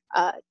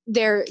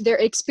their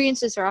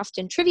experiences are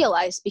often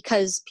trivialized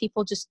because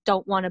people just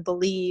don't want to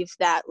believe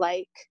that,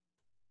 like,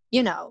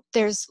 you know,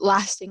 there's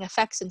lasting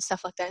effects and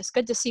stuff like that. It's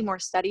good to see more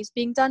studies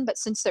being done, but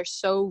since they're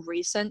so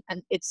recent,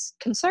 and it's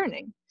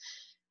concerning.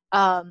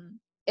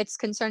 It's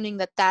concerning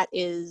that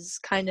is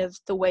kind of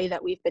the way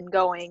that we've been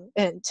going,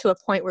 and to a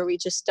point where we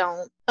just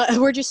don't,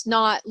 we're just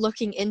not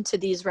looking into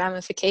these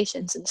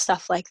ramifications and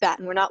stuff like that.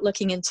 And we're not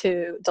looking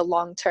into the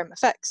long-term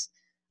effects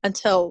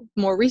until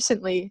more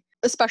recently,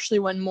 especially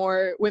when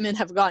more women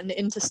have gotten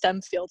into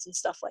STEM fields and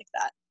stuff like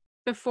that.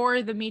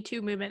 Before the Me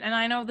Too movement, and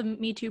I know the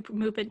Me Too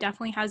movement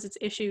definitely has its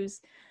issues.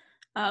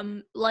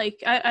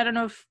 Like, I don't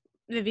know if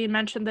Vivian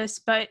mentioned this,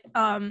 but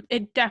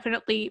it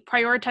definitely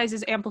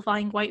prioritizes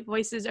amplifying white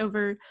voices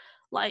over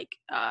like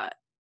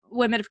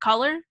women of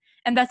color,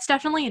 and that's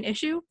definitely an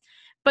issue.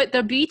 But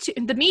the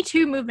Me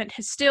Too movement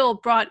has still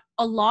brought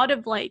a lot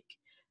of like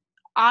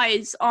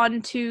eyes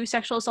onto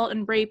sexual assault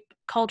and rape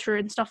culture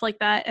and stuff like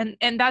that,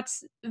 and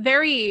that's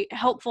very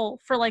helpful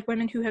for like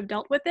women who have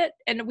dealt with it.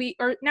 And we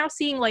are now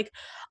seeing like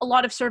a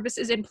lot of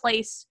services in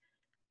place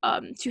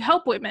to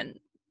help women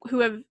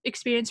who have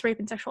experienced rape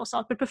and sexual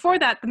assault. But before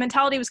that, the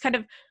mentality was kind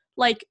of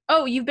like,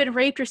 oh, you've been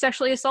raped or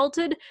sexually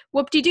assaulted,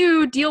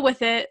 whoop-de-doo, deal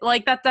with it.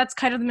 Like that's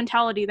kind of the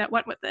mentality that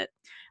went with it.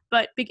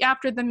 But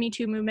after the Me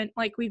Too movement,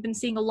 like we've been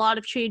seeing a lot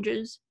of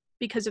changes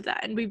because of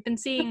that, and we've been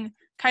seeing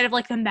kind of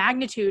like the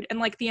magnitude and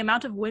like the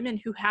amount of women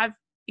who have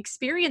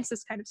experienced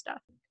this kind of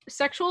stuff.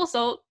 Sexual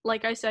assault,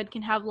 like I said,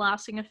 can have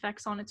lasting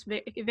effects on its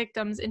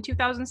victims. In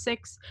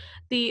 2006,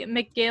 the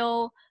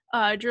McGill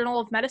Journal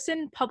of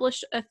Medicine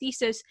published a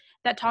thesis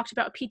that talked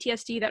about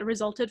PTSD that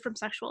resulted from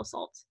sexual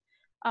assault.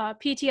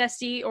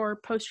 PTSD, or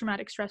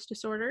post-traumatic stress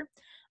disorder,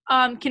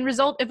 can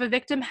result if a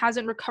victim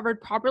hasn't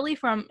recovered properly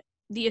from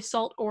the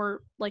assault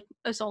or like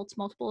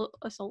multiple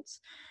assaults.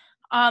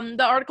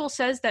 The article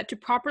says that to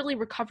properly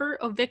recover,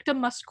 a victim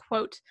must,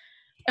 quote,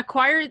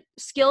 acquire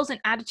skills and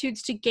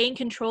attitudes to gain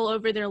control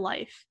over their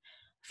life,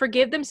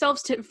 forgive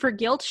themselves for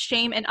guilt,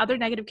 shame, and other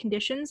negative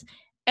conditions,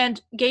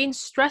 and gain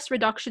stress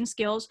reduction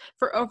skills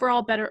for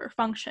overall better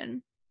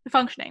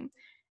functioning.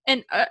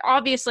 And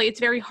obviously, it's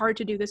very hard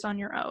to do this on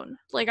your own.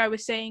 Like I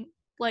was saying,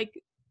 like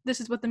this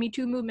is what the Me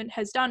Too movement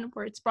has done,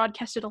 where it's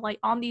broadcasted a light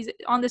on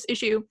this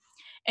issue,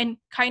 and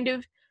kind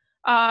of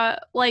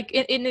like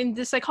in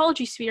the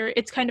psychology sphere,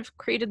 it's kind of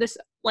created this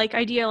like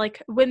idea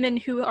like women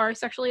who are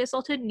sexually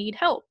assaulted need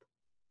help,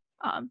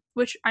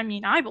 which I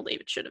mean I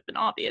believe it should have been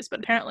obvious, but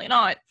apparently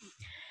not.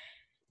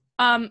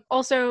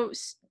 Also,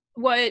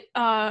 what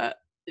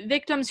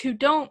victims who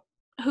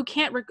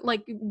can't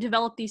like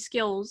develop these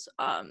skills,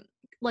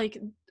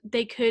 like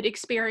they could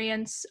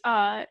experience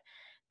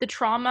the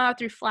trauma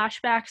through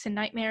flashbacks and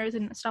nightmares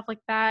and stuff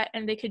like that,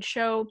 and they could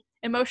show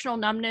emotional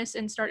numbness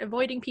and start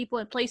avoiding people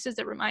and places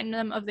that remind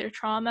them of their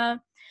trauma,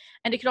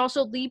 and it could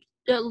also lead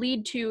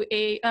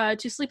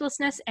to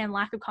sleeplessness and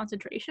lack of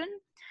concentration.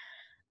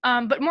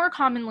 But more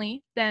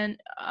commonly than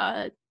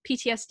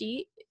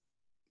PTSD,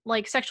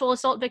 like sexual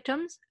assault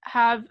victims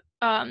have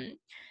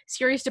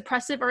serious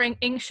depressive or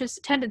anxious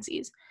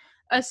tendencies.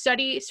 A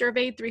study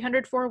surveyed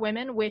 304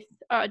 women with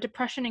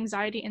depression,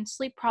 anxiety, and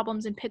sleep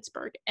problems in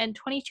Pittsburgh, and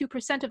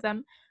 22% of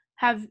them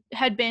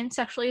had been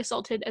sexually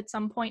assaulted at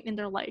some point in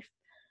their life.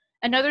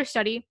 Another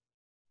study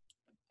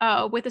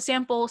with a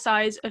sample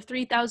size of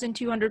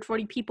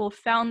 3,240 people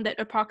found that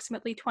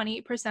approximately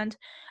 28%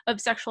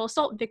 of sexual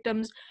assault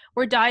victims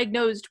were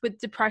diagnosed with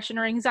depression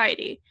or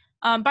anxiety.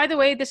 By the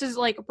way, this is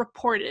like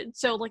reported.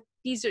 So like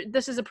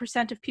this is a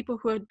percent of people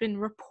who have been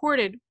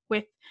reported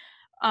with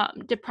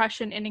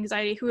depression and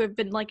anxiety who have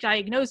been like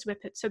diagnosed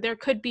with it. So there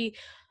could be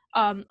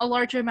a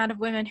larger amount of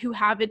women who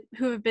have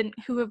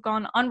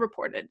gone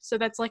unreported. So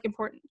that's like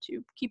important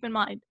to keep in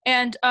mind.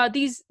 And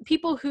these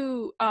people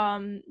who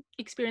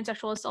experience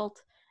sexual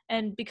assault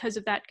and because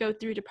of that go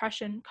through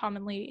depression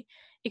commonly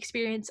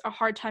experience a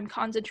hard time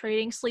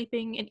concentrating,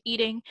 sleeping, and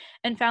eating,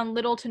 and found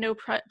little to no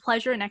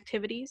pleasure in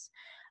activities.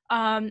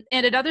 And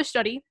another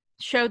study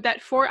showed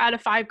that 4 out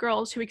of 5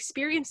 girls who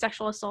experience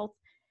sexual assault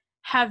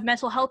have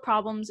mental health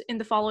problems in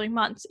the following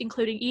months,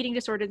 including eating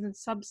disorders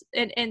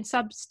and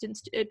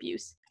substance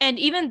abuse. And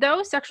even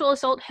though sexual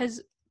assault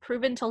has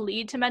proven to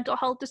lead to mental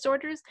health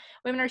disorders,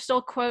 women are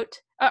still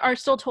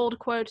told,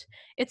 quote,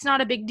 "It's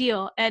not a big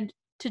deal," and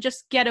to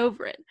just get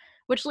over it,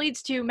 which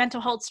leads to mental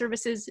health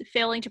services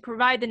failing to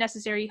provide the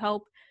necessary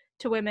help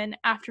to women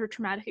after a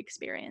traumatic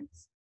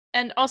experience.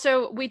 And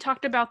also, we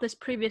talked about this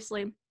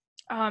previously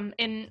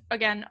in,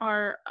 again,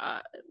 our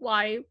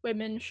why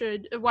feminists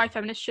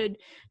should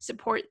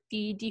support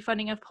the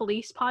Defunding of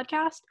Police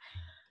podcast.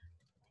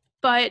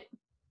 But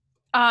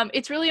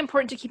it's really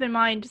important to keep in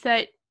mind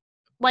that,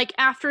 like,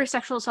 after a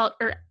sexual assault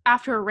or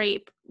after a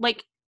rape,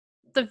 like,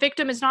 the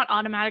victim is not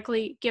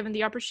automatically given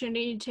the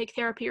opportunity to take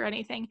therapy or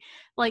anything.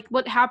 Like,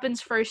 what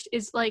happens first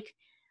is, like,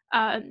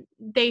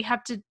 they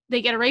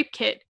get a rape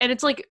kit, and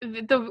it's like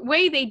the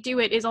way they do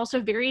it is also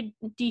very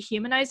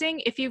dehumanizing.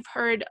 If you've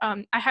heard,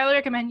 I highly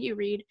recommend you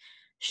read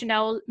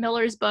Chanel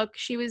Miller's book.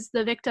 She was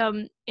the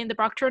victim in the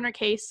Brock Turner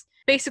case.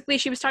 Basically,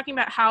 she was talking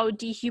about how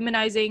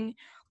dehumanizing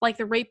like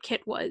the rape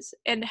kit was,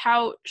 and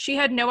how she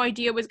had no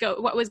idea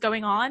what was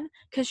going on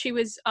because she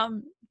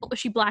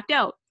blacked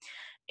out,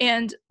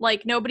 and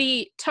like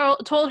nobody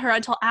told her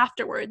until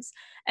afterwards,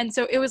 and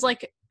so it was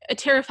like a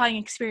terrifying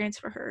experience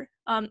for her.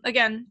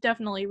 Again,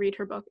 definitely read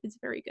her book. It's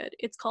very good.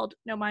 It's called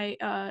Know My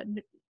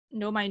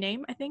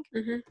Name, I think.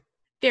 Mm-hmm.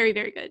 Very,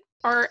 very good.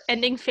 Our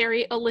ending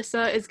fairy,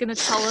 Alyssa, is going to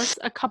tell us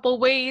a couple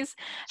ways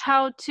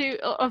how to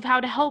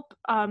help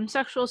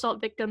sexual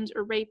assault victims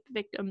or rape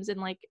victims, and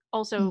like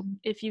also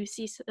if you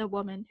see a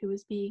woman who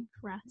is being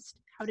harassed,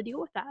 how to deal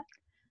with that.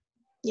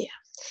 Yeah.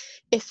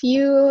 If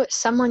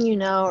someone you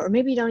know, or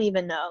maybe you don't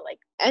even know, like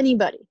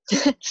anybody,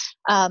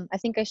 I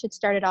think I should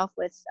start it off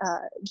with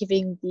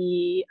giving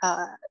the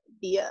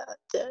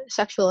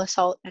sexual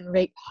assault and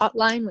rape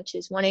hotline, which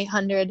is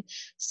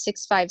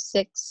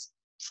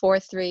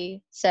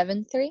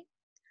 1-800-656-4373,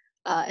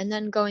 and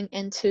then going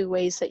into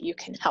ways that you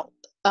can help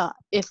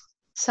if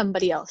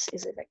somebody else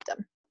is a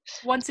victim.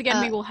 Once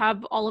again, we will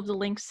have all of the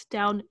links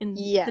down in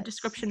the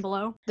description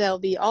below. There'll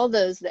be all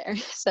those there,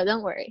 so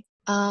don't worry.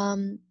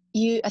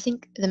 I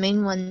think the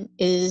main one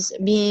is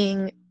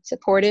being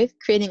supportive,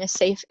 creating a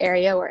safe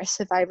area where a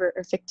survivor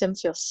or victim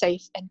feels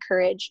safe and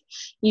encouraged,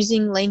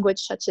 using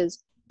language such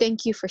as,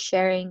 "Thank you for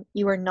sharing,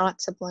 you are not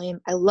to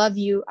blame, I love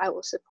you, I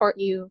will support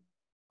you,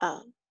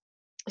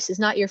 this is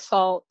not your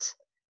fault,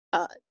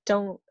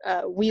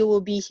 we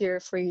will be here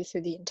for you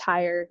through the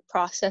entire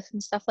process,"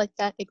 and stuff like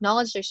that.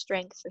 Acknowledge their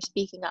strength for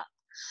speaking up.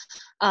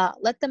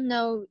 Let them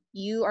know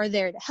you are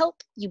there to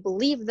help, you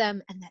believe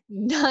them, and that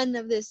none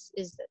of this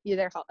is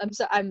their fault.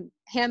 I'm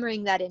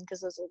hammering that in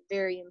because those are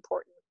very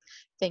important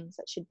things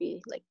that should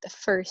be like the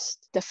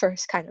first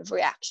kind of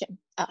reaction.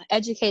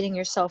 Educating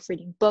yourself,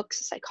 reading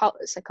books,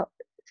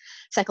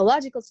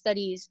 psychological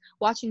studies,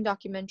 watching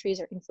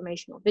documentaries or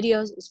informational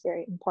videos is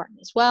very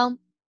important as well.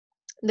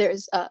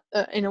 There's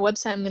in a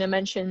website I'm going to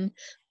mention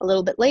a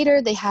little bit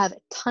later, they have a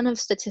ton of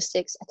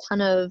statistics, a ton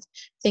of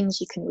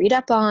things you can read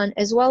up on,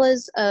 as well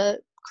as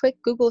quick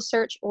Google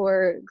search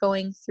or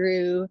going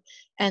through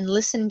and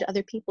listening to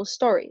other people's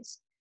stories.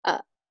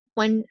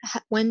 When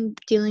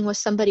dealing with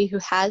somebody who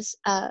has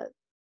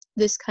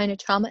this kind of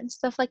trauma and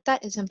stuff like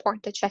that, it's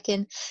important to check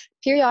in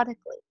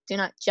periodically. Do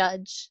not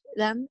judge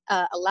them.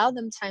 Allow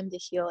them time to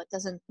heal. It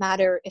doesn't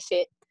matter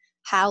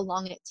how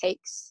long it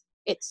takes.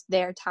 It's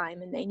their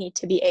time, and they need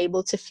to be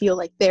able to feel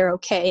like they're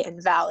okay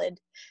and valid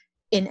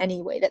in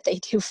any way that they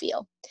do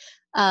feel.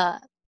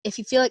 If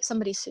you feel like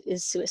somebody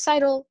is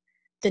suicidal,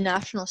 the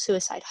National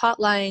Suicide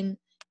Hotline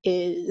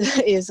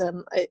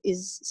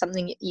is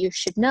something you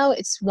should know.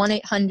 It's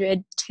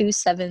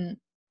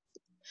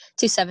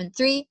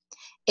 1-800-273-8255.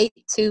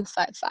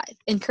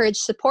 Encourage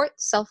support,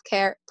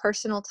 self-care,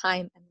 personal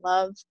time, and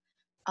love.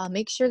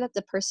 Make sure that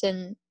the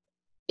person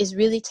is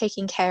really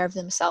taking care of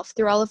themselves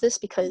through all of this,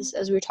 because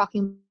as we were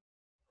talking,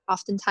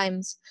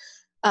 oftentimes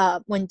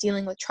when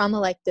dealing with trauma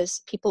like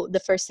this, people, the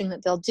first thing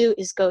that they'll do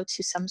is go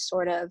to some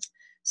sort of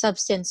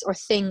substance or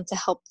thing to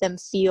help them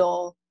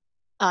feel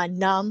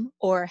numb,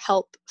 or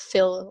help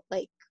fill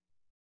like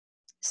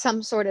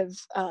some sort of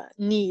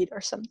need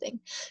or something.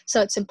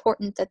 So it's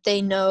important that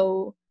they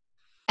know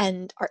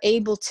and are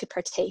able to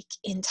partake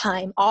in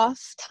time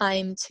off,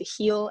 time to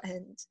heal,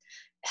 and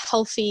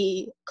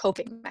healthy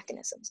coping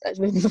mechanisms. That's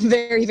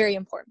very, very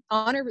important.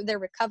 Honor their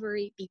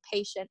recovery, be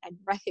patient, and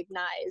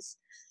recognize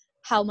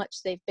how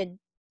much they've been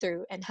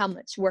through and how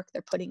much work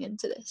they're putting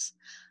into this.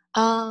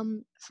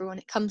 For when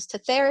it comes to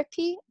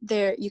therapy,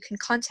 you can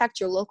contact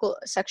your local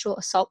sexual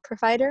assault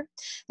provider.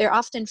 They're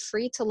often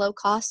free to low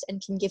cost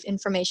and can give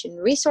information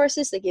and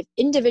resources. They give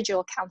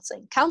individual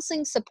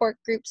counseling support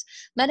groups,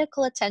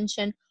 medical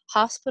attention,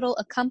 hospital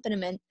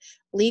accompaniment,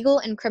 legal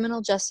and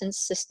criminal justice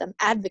system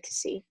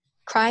advocacy,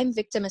 crime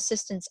victim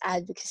assistance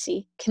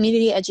advocacy,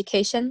 community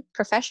education,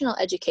 professional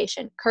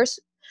education,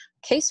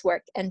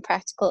 casework and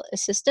practical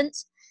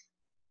assistance,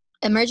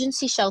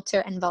 emergency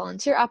shelter, and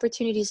volunteer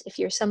opportunities if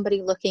you're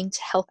somebody looking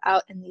to help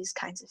out in these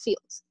kinds of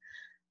fields.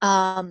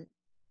 Some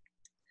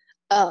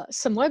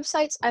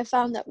websites I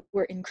found that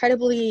were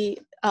incredibly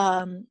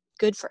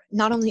good for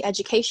not only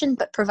education,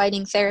 but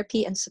providing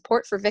therapy and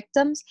support for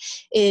victims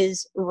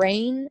is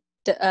RAINN,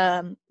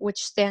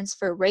 which stands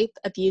for Rape,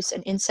 Abuse,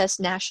 and Incest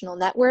National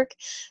Network.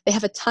 They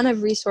have a ton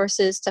of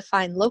resources to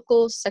find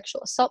local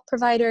sexual assault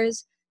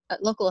providers,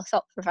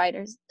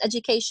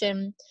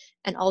 education,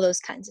 and all those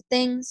kinds of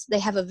things. They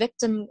have a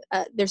victim,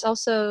 there's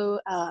also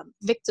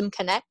Victim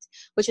Connect,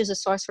 which is a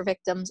source for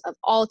victims of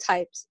all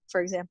types,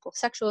 for example,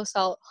 sexual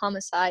assault,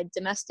 homicide,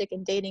 domestic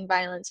and dating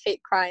violence,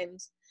 hate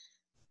crimes,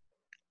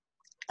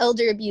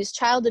 elder abuse,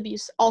 child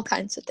abuse, all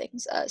kinds of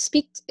things.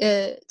 Speak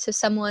to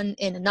someone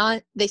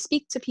they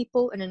speak to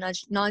people in a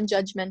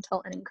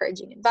non-judgmental and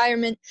encouraging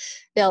environment.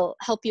 They'll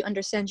help you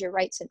understand your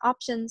rights and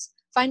options,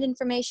 find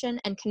information,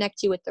 and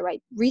connect you with the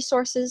right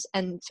resources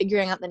and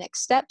figuring out the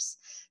next steps.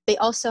 They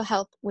also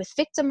help with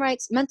victim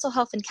rights, mental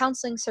health and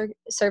counseling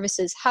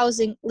services,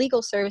 housing,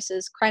 legal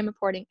services, crime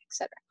reporting,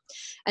 etc.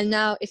 And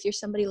now, if you're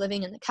somebody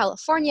living in the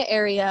California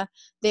area,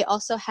 they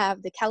also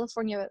have the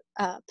California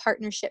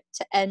Partnership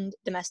to End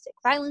Domestic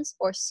Violence,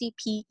 or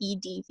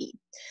CPEDV.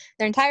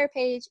 Their entire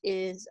page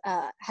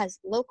has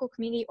local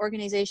community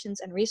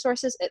organizations and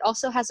resources. It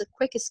also has a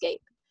quick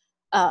escape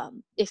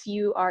if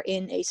you are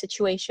in a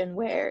situation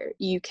where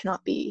you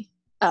cannot be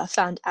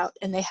found out.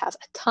 And they have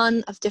a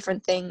ton of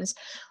different things,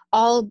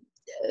 all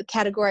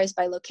categorized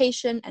by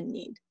location and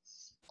need.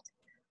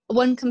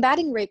 When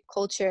combating rape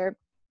culture,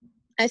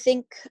 I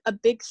think a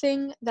big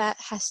thing that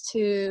has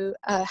to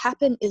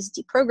happen is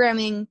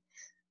deprogramming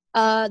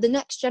the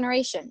next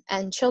generation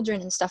and children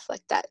and stuff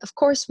like that. Of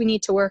course, we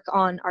need to work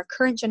on our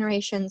current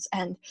generations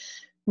and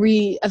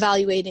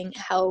re-evaluating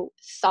how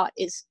thought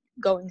is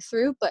going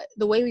through, but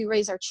the way we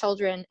raise our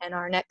children and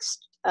our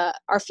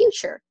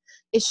future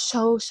is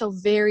so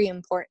very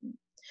important.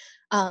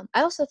 I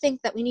also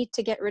think that we need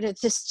to get rid of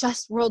this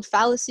just world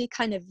fallacy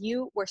kind of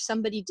view where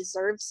somebody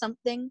deserves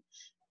something,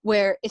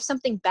 where if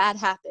something bad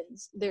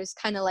happens, there's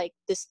kind of like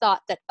this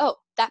thought that, oh,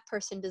 that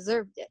person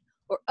deserved it,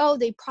 or, oh,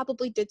 they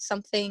probably did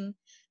something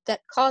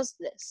that caused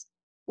this,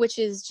 which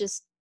is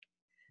just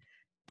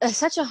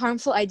such a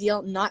harmful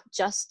ideal, not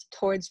just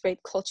towards rape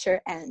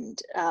culture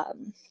and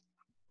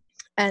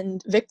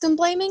victim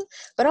blaming,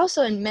 but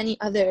also in many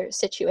other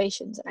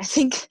situations. And I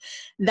think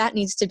that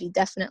needs to be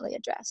definitely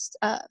addressed.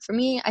 For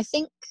me, I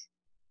think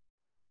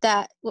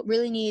that what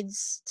really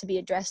needs to be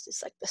addressed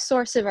is like the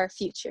source of our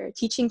future,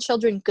 teaching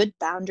children good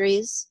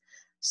boundaries.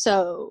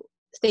 So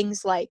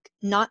things like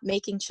not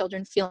making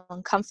children feel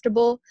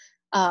uncomfortable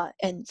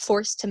and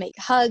forced to make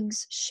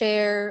hugs,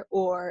 share,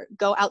 or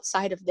go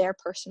outside of their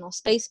personal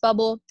space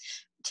bubble,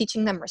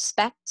 teaching them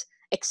respect,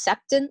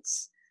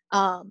 acceptance.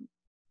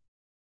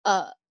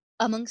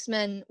 Amongst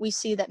men, we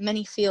see that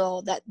many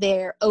feel that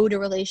they're owed a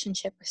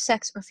relationship or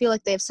sex, or feel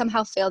like they have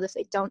somehow failed if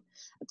they don't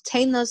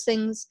obtain those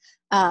things.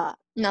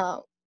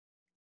 Now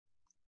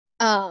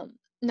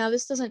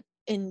this isn't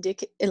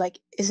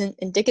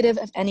indicative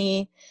of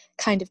any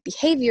kind of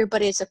behavior,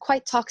 but it's a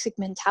quite toxic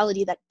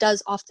mentality that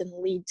does often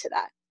lead to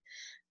that.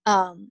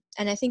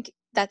 And I think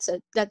that's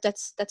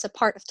a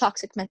part of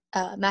toxic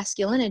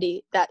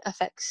masculinity that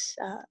affects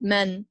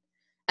men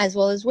as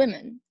well as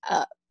women.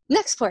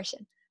 Next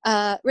portion.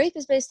 Rape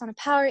is based on a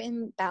power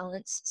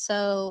imbalance,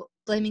 so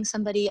blaming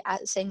somebody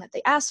as saying that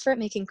they asked for it,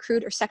 making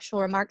crude or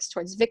sexual remarks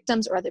towards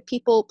victims or other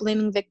people,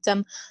 blaming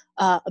victim,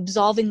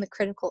 absolving the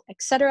critical,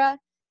 etc.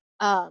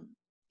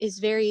 Is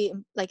very,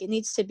 like, it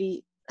needs to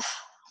be, oh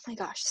my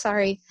gosh,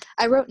 sorry.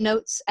 I wrote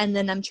notes and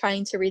then I'm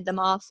trying to read them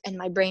off and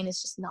my brain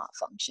is just not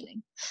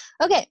functioning.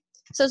 Okay,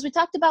 so as we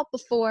talked about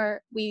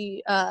before,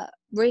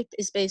 rape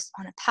is based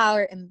on a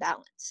power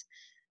imbalance.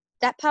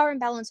 That power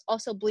imbalance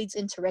also bleeds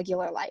into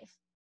regular life.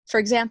 For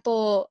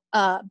example,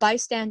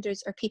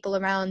 bystanders or people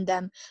around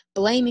them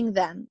blaming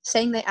them,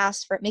 saying they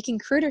asked for it, making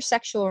crude or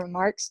sexual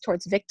remarks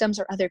towards victims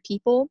or other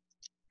people,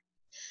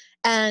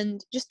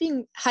 and just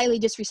being highly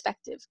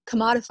disrespectful,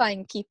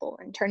 commodifying people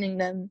and turning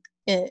them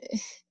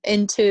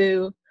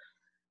into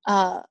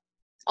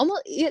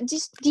almost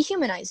just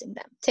dehumanizing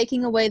them,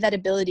 taking away that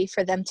ability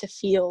for them to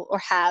feel or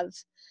have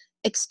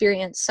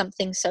experienced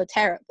something so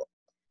terrible.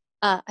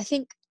 I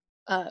think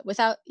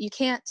you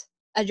can't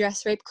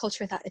address rape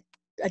culture without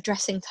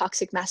addressing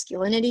toxic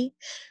masculinity.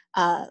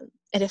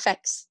 It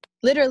affects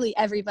literally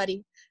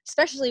everybody,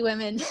 especially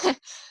women.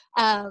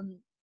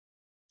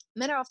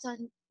 Men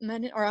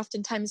are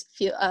oftentimes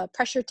feel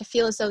pressure to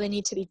feel as though they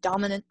need to be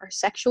dominant or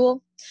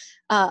sexual.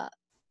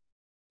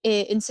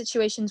 In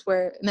situations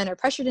where men are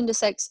pressured into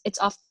sex, it's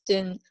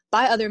often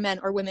by other men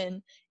or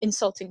women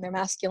insulting their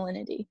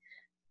masculinity.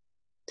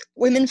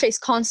 Women face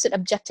constant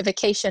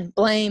objectification,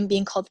 blame,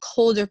 being called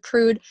cold or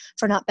prude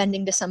for not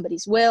bending to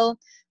somebody's will,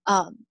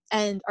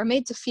 and are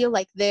made to feel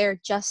like they're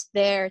just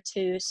there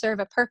to serve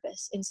a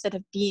purpose instead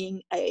of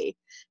being a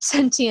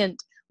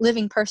sentient,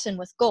 living person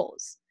with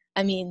goals.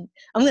 I mean,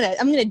 I'm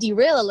gonna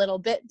derail a little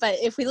bit, but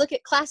if we look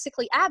at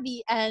classically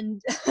Abby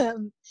and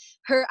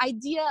her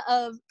idea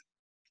of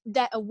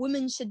that a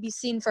woman should be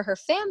seen for her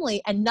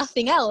family and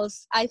nothing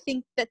else, I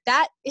think that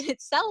in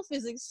itself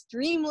is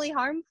extremely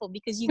harmful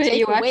because you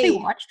take away. Actually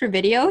watched her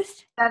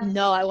videos?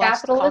 No, I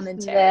watched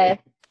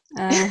commentary.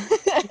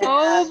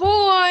 Oh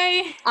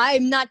boy!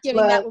 I'm not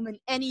giving that woman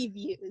any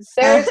views.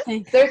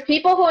 There's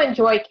people who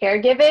enjoy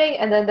caregiving,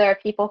 and then there are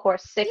people who are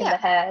sick in the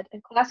head.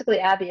 And classically,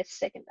 Abby is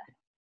sick in the head.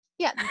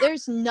 Yeah,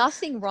 there's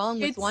nothing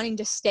wrong with wanting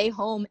to stay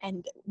home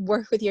and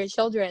work with your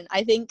children.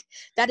 I think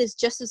that is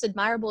just as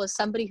admirable as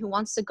somebody who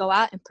wants to go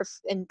out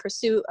and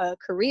pursue a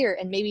career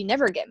and maybe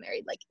never get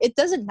married. Like, it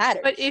doesn't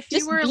matter. But if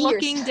you were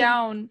looking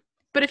down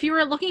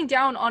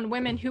on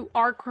women who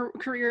are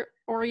career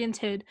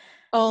oriented,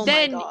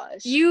 then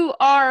you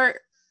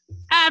are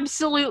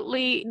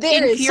absolutely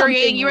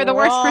infuriating. You are the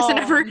worst person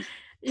ever.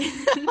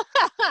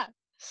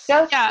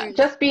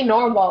 Just be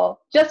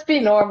normal. Just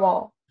be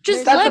normal.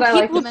 Just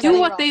let people do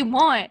what they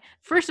want.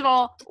 First of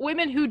all,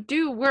 women who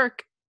do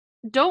work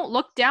don't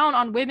look down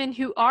on women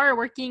who are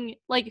working,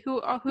 like who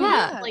are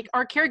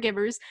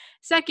caregivers.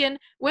 Second,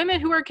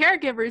 women who are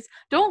caregivers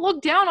don't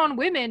look down on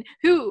women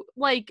who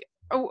are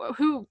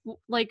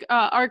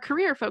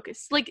career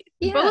focused.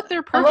 Both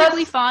are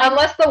perfectly fine.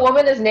 Unless the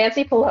woman is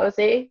Nancy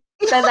Pelosi,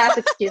 then that's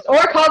excused. Or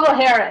Kamala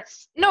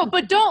Harris. No,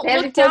 but don't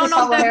look down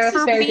on them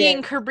for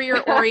being career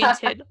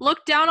oriented.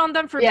 Look down on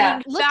them for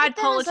being bad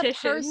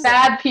politicians.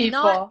 Bad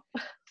people.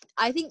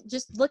 I think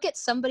just look at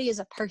somebody as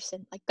a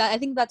person. Like that. I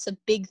think that's a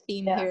big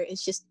theme here,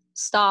 is just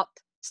stop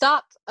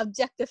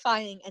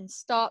objectifying and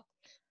stop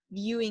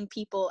viewing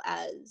people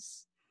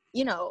as,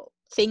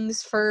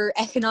 things for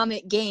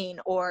economic gain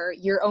or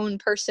your own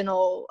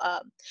personal,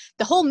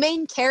 the whole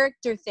main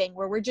character thing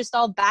where we're just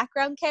all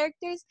background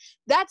characters.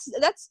 That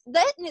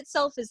in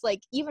itself is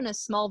like even a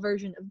small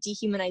version of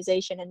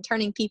dehumanization and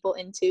turning people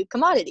into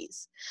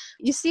commodities.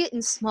 You see it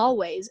in small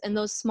ways, and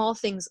those small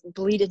things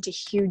bleed into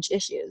huge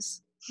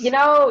issues. You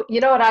know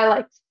what I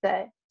like to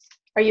say?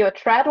 Are you a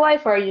trad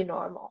wife or are you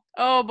normal?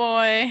 Oh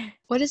boy.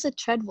 What is a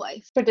trad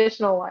wife?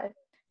 Traditional wife.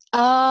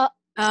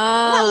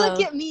 Now look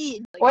at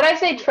me. When I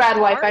say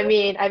trad wife, I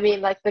mean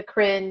like the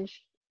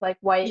cringe, like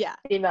white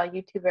female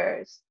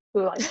YouTubers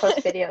who like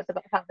post videos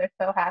about how they're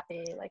so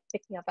happy, like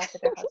picking up after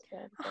their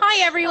husband. Hi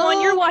everyone,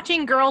 you're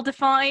watching Girl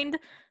Defined.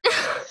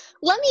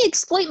 Let me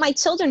exploit my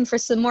children for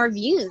some more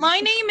views. My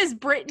name is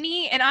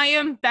Brittany and I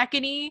am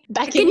Beckany.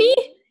 Beckany?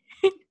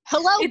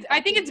 Hello. I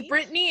think it's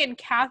Brittany and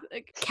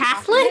Catholic?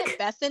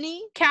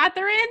 Bethany?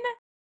 Catherine?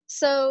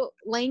 So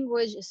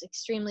language is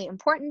extremely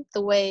important.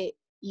 The way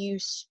you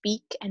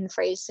speak and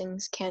phrase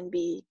things can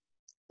be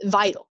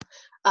vital.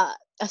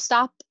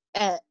 Stop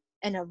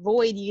and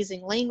avoid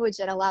using language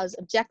that allows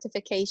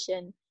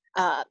objectification,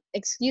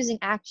 excusing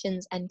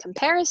actions, and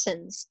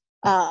comparisons.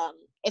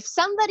 If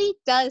somebody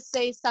does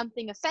say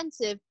something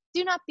offensive,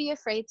 do not be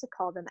afraid to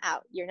call them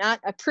out. You're not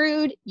a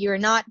prude. You're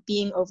not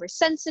being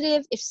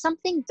oversensitive. If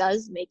something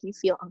does make you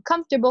feel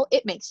uncomfortable,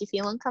 it makes you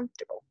feel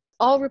uncomfortable.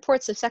 All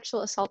reports of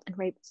sexual assault and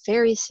rape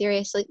very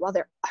seriously. While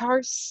there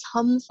are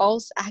some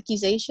false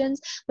accusations,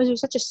 those are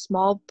such a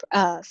small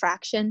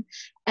fraction.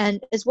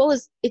 And as well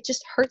as it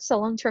just hurts the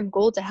long-term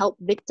goal to help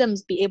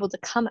victims be able to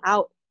come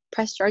out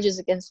press charges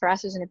against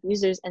harassers and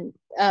abusers,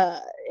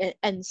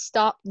 and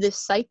stop this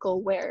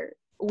cycle where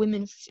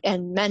women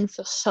and men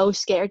feel so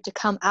scared to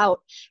come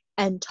out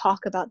and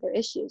talk about their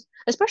issues.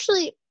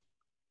 Especially,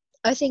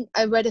 I think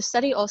I read a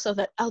study also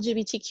that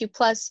LGBTQ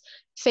plus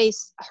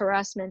face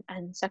harassment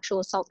and sexual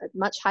assault at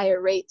much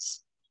higher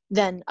rates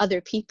than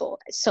other people.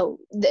 So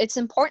it's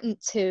important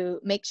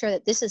to make sure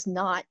that this is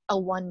not a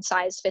one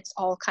size fits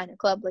all kind of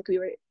club. Like we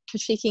were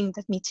critiquing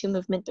the Me Too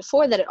movement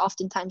before, that it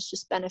oftentimes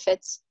just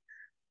benefits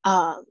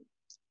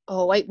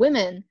white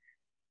women.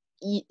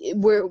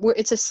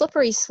 It's a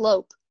slippery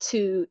slope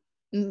to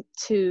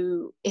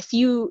if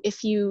you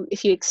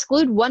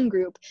exclude one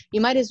group,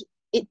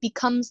 it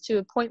becomes to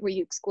a point where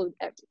you exclude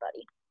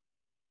everybody.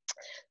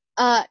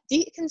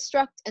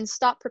 Deconstruct and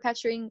stop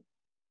perpetuating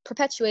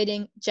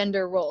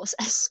gender roles.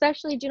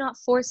 Especially do not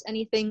force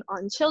anything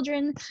on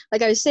children.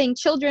 Like I was saying,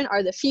 children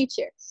are the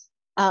future.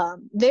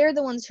 They're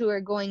the ones who are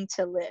going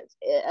to live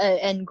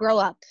and grow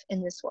up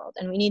in this world,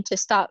 and we need to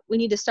start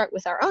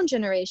with our own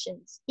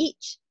generations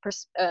each,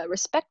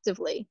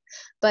 respectively,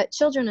 but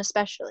children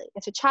especially.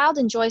 If a child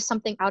enjoys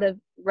something out of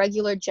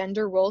regular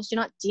gender roles, do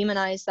not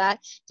demonize that.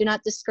 Do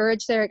not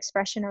discourage their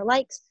expression or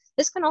likes.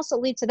 This can also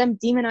lead to them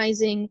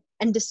demonizing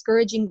and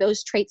discouraging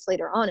those traits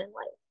later on in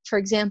life. For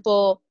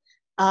example,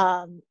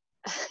 men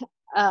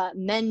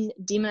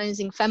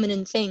demonizing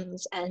feminine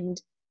things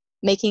and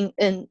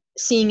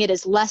seeing it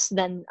as less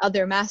than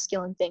other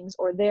masculine things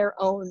or their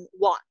own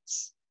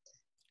wants.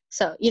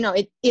 So,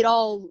 it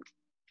all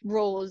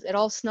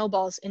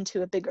snowballs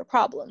into a bigger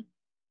problem.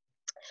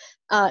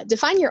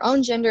 Define your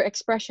own gender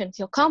expression.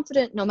 Feel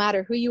confident no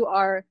matter who you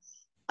are.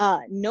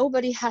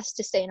 Nobody has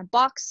to stay in a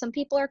box. Some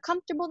people are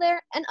comfortable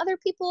there, and other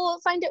people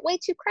find it way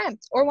too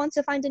cramped or want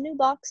to find a new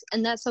box,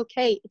 and that's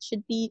okay. It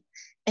should be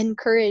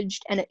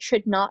encouraged, and it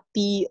should not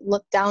be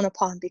looked down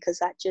upon, because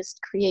that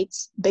just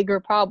creates bigger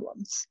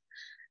problems.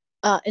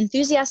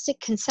 Enthusiastic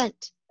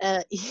consent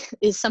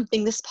is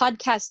something this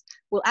podcast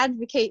will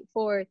advocate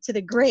for to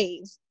the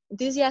grave.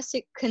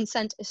 Enthusiastic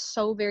consent is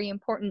so very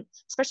important,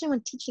 especially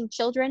when teaching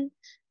children.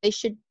 They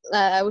should,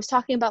 I was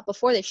talking about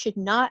before, they should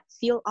not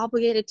feel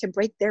obligated to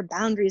break their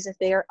boundaries if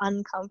they are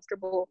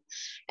uncomfortable.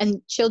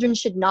 And children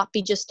should not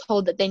be just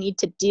told that they need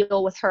to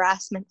deal with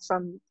harassment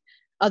from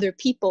other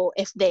people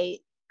if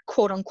they,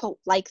 quote unquote,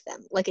 like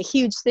them. Like a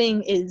huge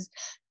thing is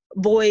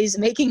boys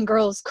making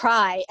girls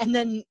cry, and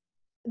then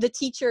the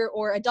teacher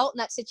or adult in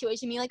that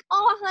situation being like,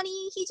 "Oh,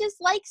 honey, he just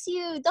likes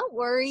you. Don't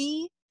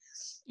worry."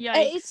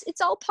 Yikes.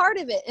 It's all part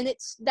of it, and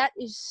that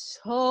is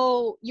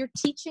so, you're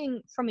teaching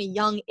from a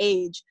young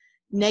age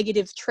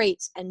negative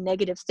traits and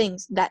negative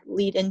things that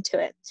lead into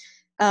it.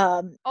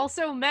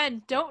 Also,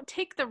 men, don't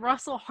take the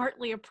Russell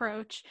Hartley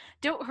approach.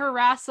 Don't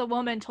harass a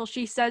woman till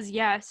she says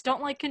yes.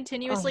 Don't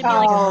continuously be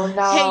like,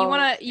 "Hey,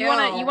 you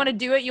wanna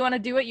do it? You wanna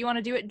do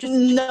it?" Just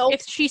nope.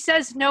 If she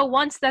says no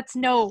once, that's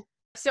no.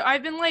 So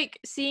I've been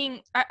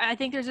seeing. I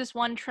think there's this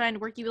one trend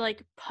where you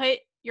put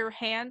your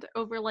hand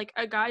over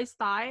a guy's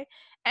thigh,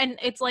 and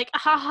it's ha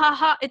ha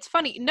ha. It's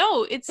funny.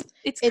 No, it's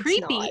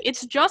creepy. Not.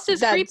 It's just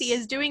as creepy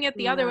as doing it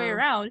the other way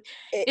around.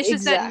 It's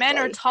just that men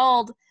are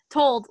told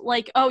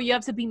oh, you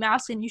have to be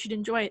masculine, you should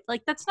enjoy it.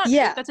 That's not true.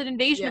 That's an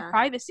invasion of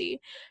privacy.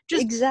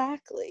 Just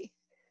exactly.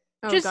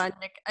 Oh God,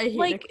 Nick, I hate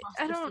Nick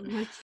I don't. So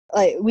much.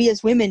 We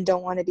as women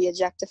don't want to be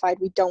objectified.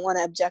 We don't want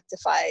to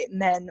objectify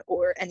men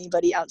or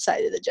anybody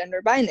outside of the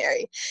gender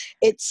binary.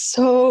 It's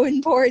so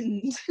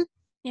important.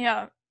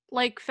 Yeah,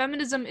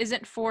 feminism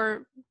isn't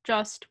for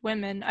just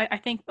women. I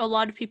think a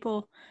lot of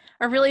people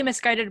are really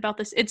misguided about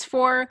this. It's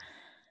for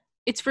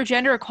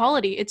gender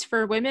equality. It's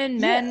for women,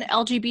 men,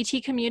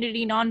 LGBT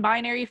community,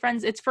 non-binary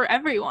friends. It's for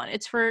everyone.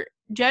 It's for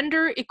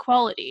gender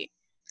equality.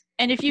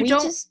 And if you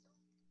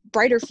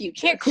brighter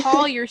future. You can't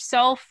call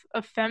yourself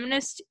a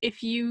feminist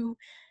if you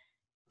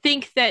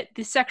think that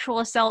the sexual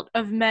assault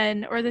of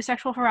men or the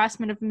sexual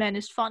harassment of men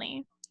is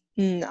funny.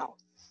 No.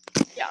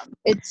 Yeah.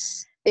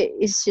 It's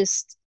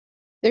just,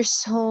 there's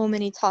so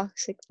many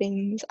toxic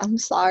things. I'm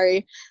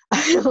sorry.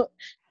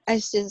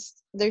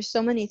 There's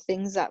so many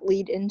things that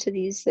lead into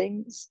these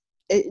things.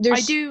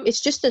 It's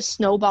just a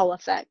snowball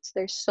effect.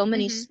 There's so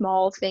many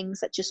small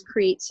things that just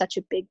create such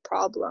a big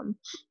problem.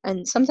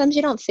 And sometimes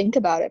you don't think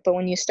about it, but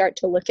when you start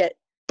to look at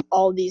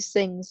all these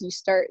things,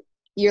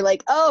 you're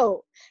like,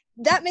 oh,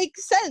 that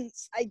makes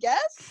sense, I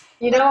guess.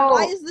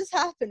 Why is this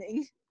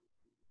happening?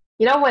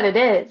 You know what it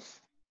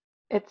is?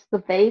 It's the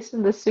base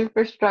and the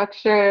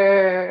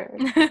superstructure.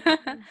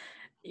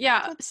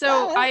 Yeah.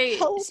 So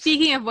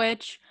speaking of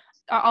which,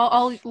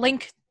 I'll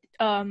link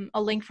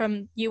a link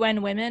from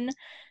UN Women.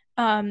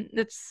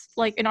 That's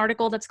an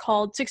article that's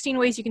called 16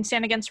 Ways You Can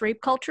Stand Against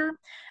Rape Culture.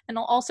 And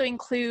I'll also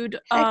include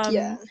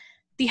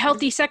the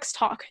healthy sex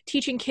talk,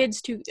 teaching kids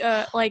to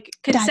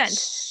consent. That's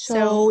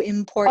so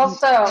important.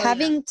 Also,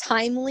 having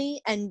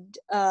timely and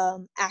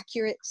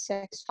accurate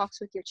sex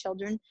talks with your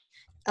children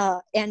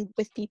and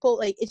with people,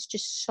 it's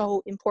just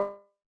so important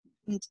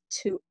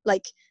to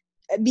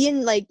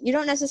being you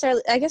don't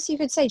necessarily, I guess you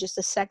could say, just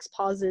a sex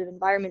positive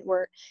environment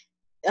where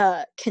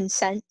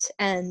consent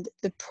and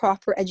the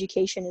proper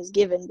education is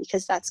given,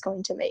 because that's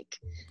going to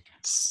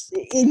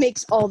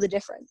makes all the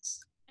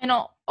difference. And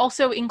I'll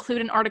also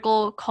include an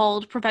article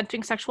called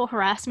Preventing Sexual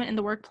Harassment in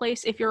the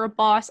Workplace. If you're a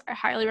boss, I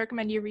highly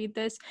recommend you read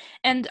this.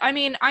 And I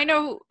mean, I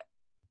know,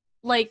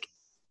 like,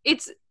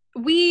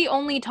 we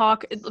only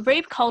talk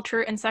rape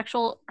culture and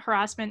sexual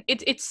harassment.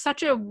 It's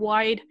such a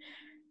wide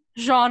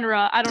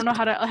genre. I don't know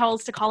how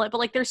else to call it, but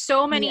like there's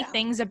so many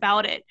things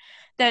about it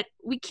that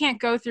we can't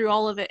go through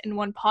all of it in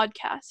one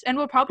podcast. And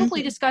we'll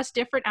probably discuss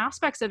different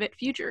aspects of it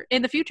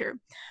in the future.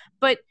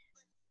 But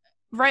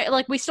right,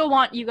 like we still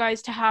want you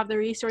guys to have the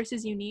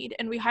resources you need,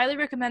 and we highly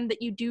recommend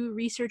that you do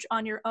research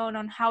on your own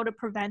on how to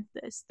prevent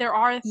this. There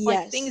are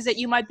like things that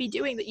you might be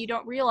doing that you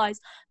don't realize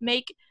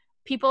make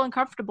people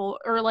uncomfortable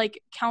or like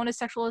count as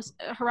sexual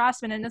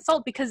harassment and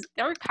assault, because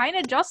they're kind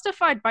of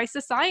justified by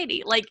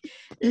society. Like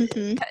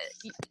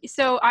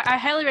so I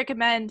highly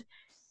recommend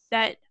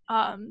that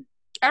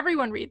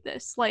everyone read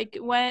this. Like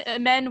when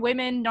men,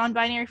 women,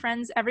 non-binary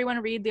friends,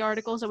 everyone read the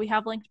articles that we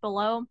have linked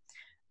below.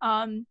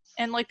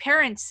 And like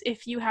parents,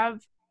 if you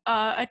have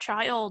a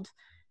child,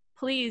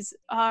 please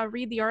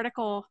read the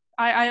article.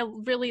 I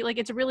really like,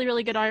 it's a really,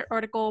 really good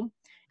article.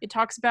 It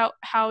talks about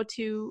how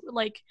to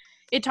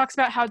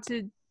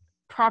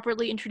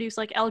properly introduce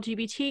like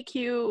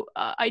LGBTQ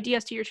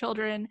ideas to your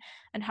children,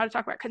 and how to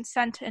talk about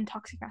consent and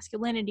toxic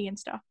masculinity and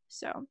stuff.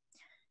 So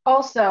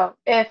also,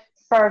 if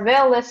for our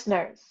male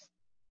listeners,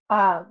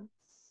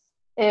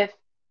 if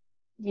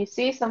you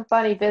see some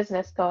funny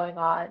business going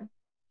on,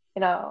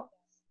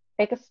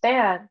 take a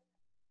stand.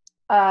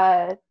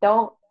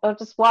 Don't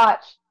just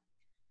watch.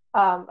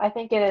 I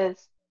think it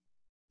is.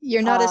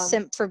 You're not a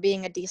simp for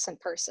being a decent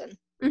person.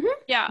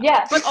 Yeah.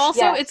 Yes. But also,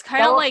 yes. it's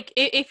kind of like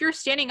if you're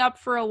standing up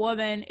for a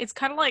woman, it's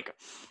kind of like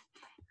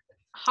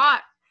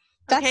hot.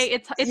 Okay,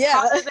 it's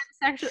hotter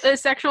than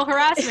sexual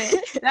harassment.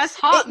 That's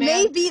hot, man. It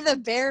may be the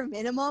bare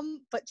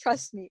minimum, but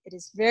trust me, it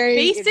is very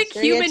basic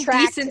human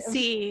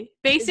decency.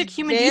 Basic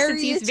human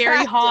decency is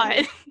very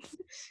hot.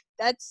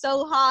 That's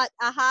so hot.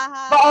 But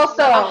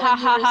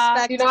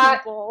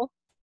also,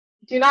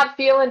 do not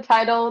feel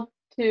entitled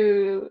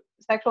to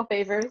sexual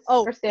favors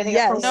for standing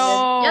up for women.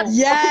 No.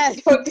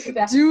 Yes. Don't do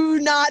that. Do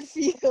not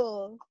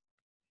feel.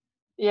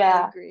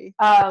 Yeah. I agree.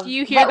 Do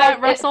you hear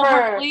that, Russell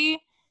Hartley?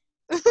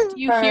 Do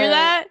you hear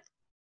that?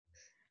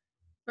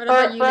 What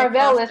about for our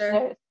male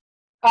listeners,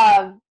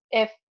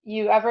 if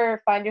you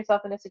ever find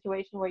yourself in a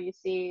situation where you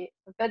see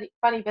a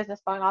funny business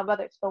going on,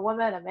 whether it's for a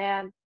woman, a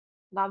man,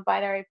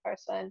 non-binary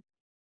person,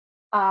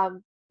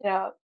 stand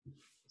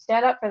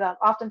up for them.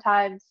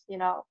 Oftentimes,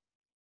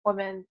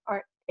 women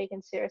aren't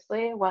taken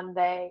seriously when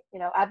they,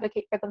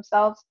 advocate for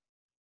themselves.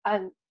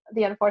 And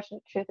the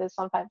unfortunate truth is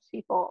sometimes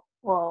people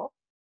will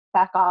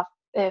back off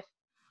if,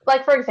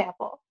 like, for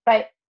example,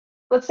 right?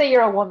 Let's say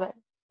you're a woman.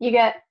 You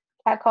get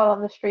catcalled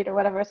on the street or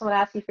whatever. Someone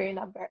asks you for your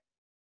number.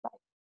 Like,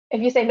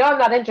 if you say, no, I'm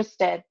not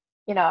interested,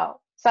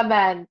 some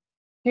men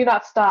do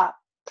not stop.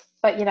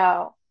 But,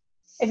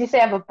 if you say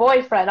I have a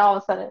boyfriend, all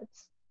of a sudden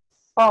it's,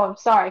 oh, I'm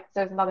sorry, because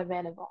there's another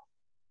man involved.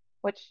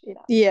 Which,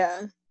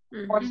 yeah.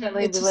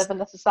 Fortunately, we live in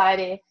a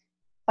society.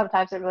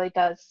 Sometimes it really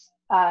does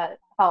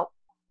help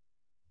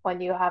when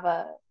you have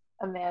a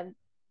man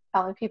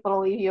telling people to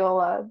leave you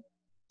alone.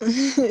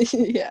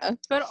 Yeah.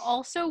 But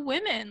also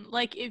women.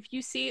 Like, if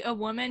you see a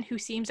woman who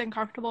seems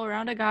uncomfortable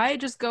around a guy,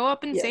 just go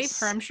up and save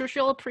her. I'm sure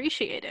she'll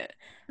appreciate it.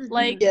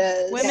 Like,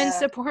 women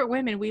support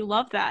women. We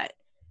love that.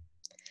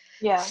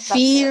 Yeah.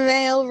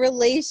 Female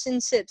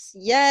relationships.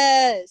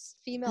 Yes.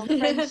 Female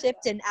friendship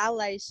and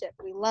allyship.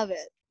 We love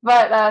it.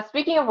 But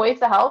speaking of ways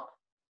to help,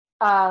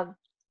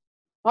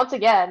 once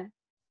again,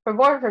 for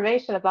more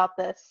information about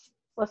this,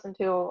 listen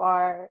to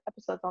our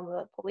episodes on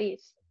the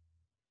police.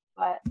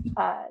 But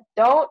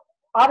don't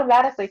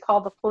automatically call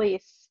the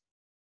police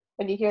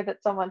when you hear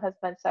that someone has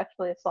been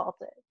sexually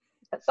assaulted.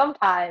 Because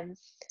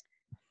sometimes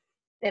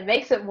it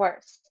makes it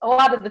worse. A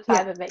lot of the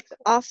time it makes it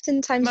worse.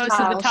 Oftentimes you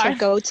can also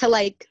go to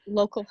like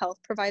local health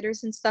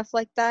providers and stuff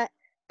like that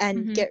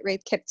and get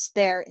rape kits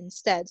there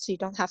instead, so you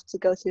don't have to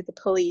go through the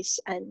police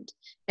and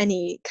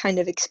any kind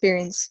of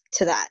experience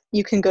to that.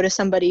 You can go to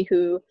somebody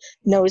who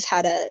knows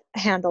how to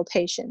handle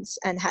patients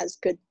and has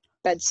good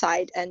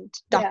bedside and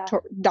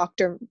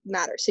doctor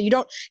matter. So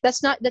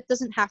that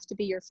doesn't have to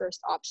be your first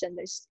option.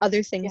 There's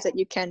other things that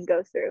you can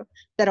go through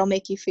that'll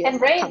make you feel more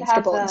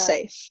comfortable and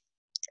safe.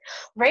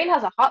 RAINN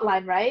has a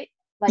hotline, right?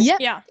 Like,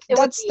 yeah,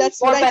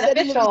 that's more what I said in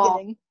the beneficial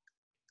beginning.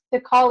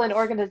 To call an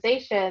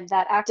organization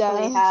that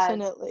actually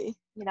Definitely. has,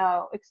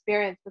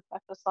 experience with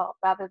sexual assault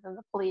rather than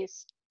the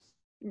police.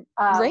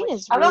 RAINN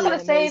is I'm really not going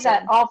to say amazing.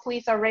 that all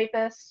police are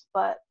rapists,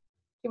 but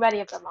too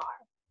many of them are.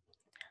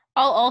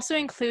 I'll also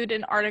include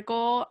an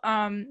article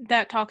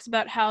that talks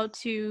about how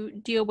to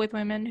deal with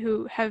women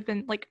who have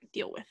been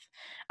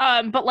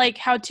but like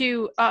how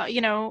to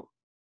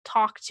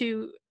talk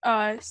to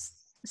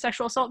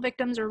sexual assault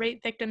victims or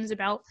rape victims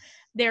about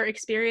their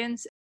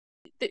experience.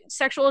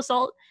 Sexual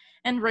assault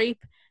and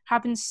rape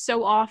happens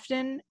so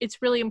often.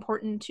 It's really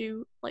important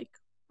to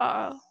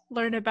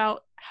learn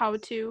about how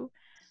to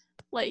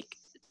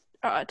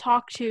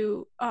talk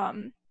to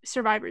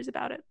survivors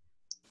about it.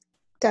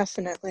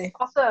 Definitely.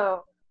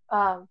 Also,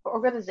 for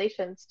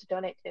organizations to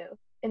donate to,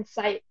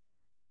 incite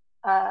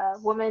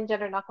women,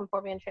 gender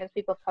nonconforming, and trans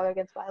people of color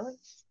against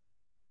violence.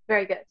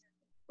 Very good.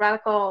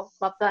 Radical,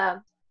 love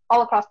them.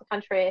 All across the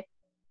country,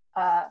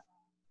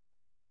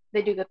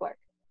 they do good work.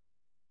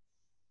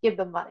 Give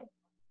them money.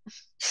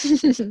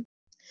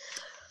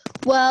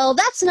 Well,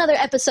 that's another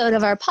episode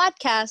of our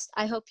podcast.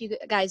 I hope you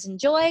guys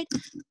enjoyed.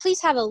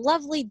 Please have a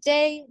lovely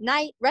day,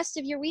 night, rest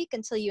of your week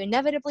until you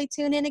inevitably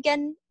tune in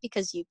again,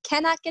 because you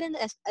cannot get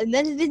enough of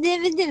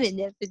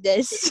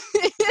this.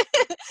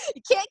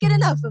 You can't get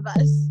enough of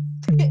us.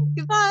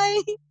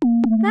 Goodbye.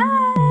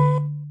 Bye.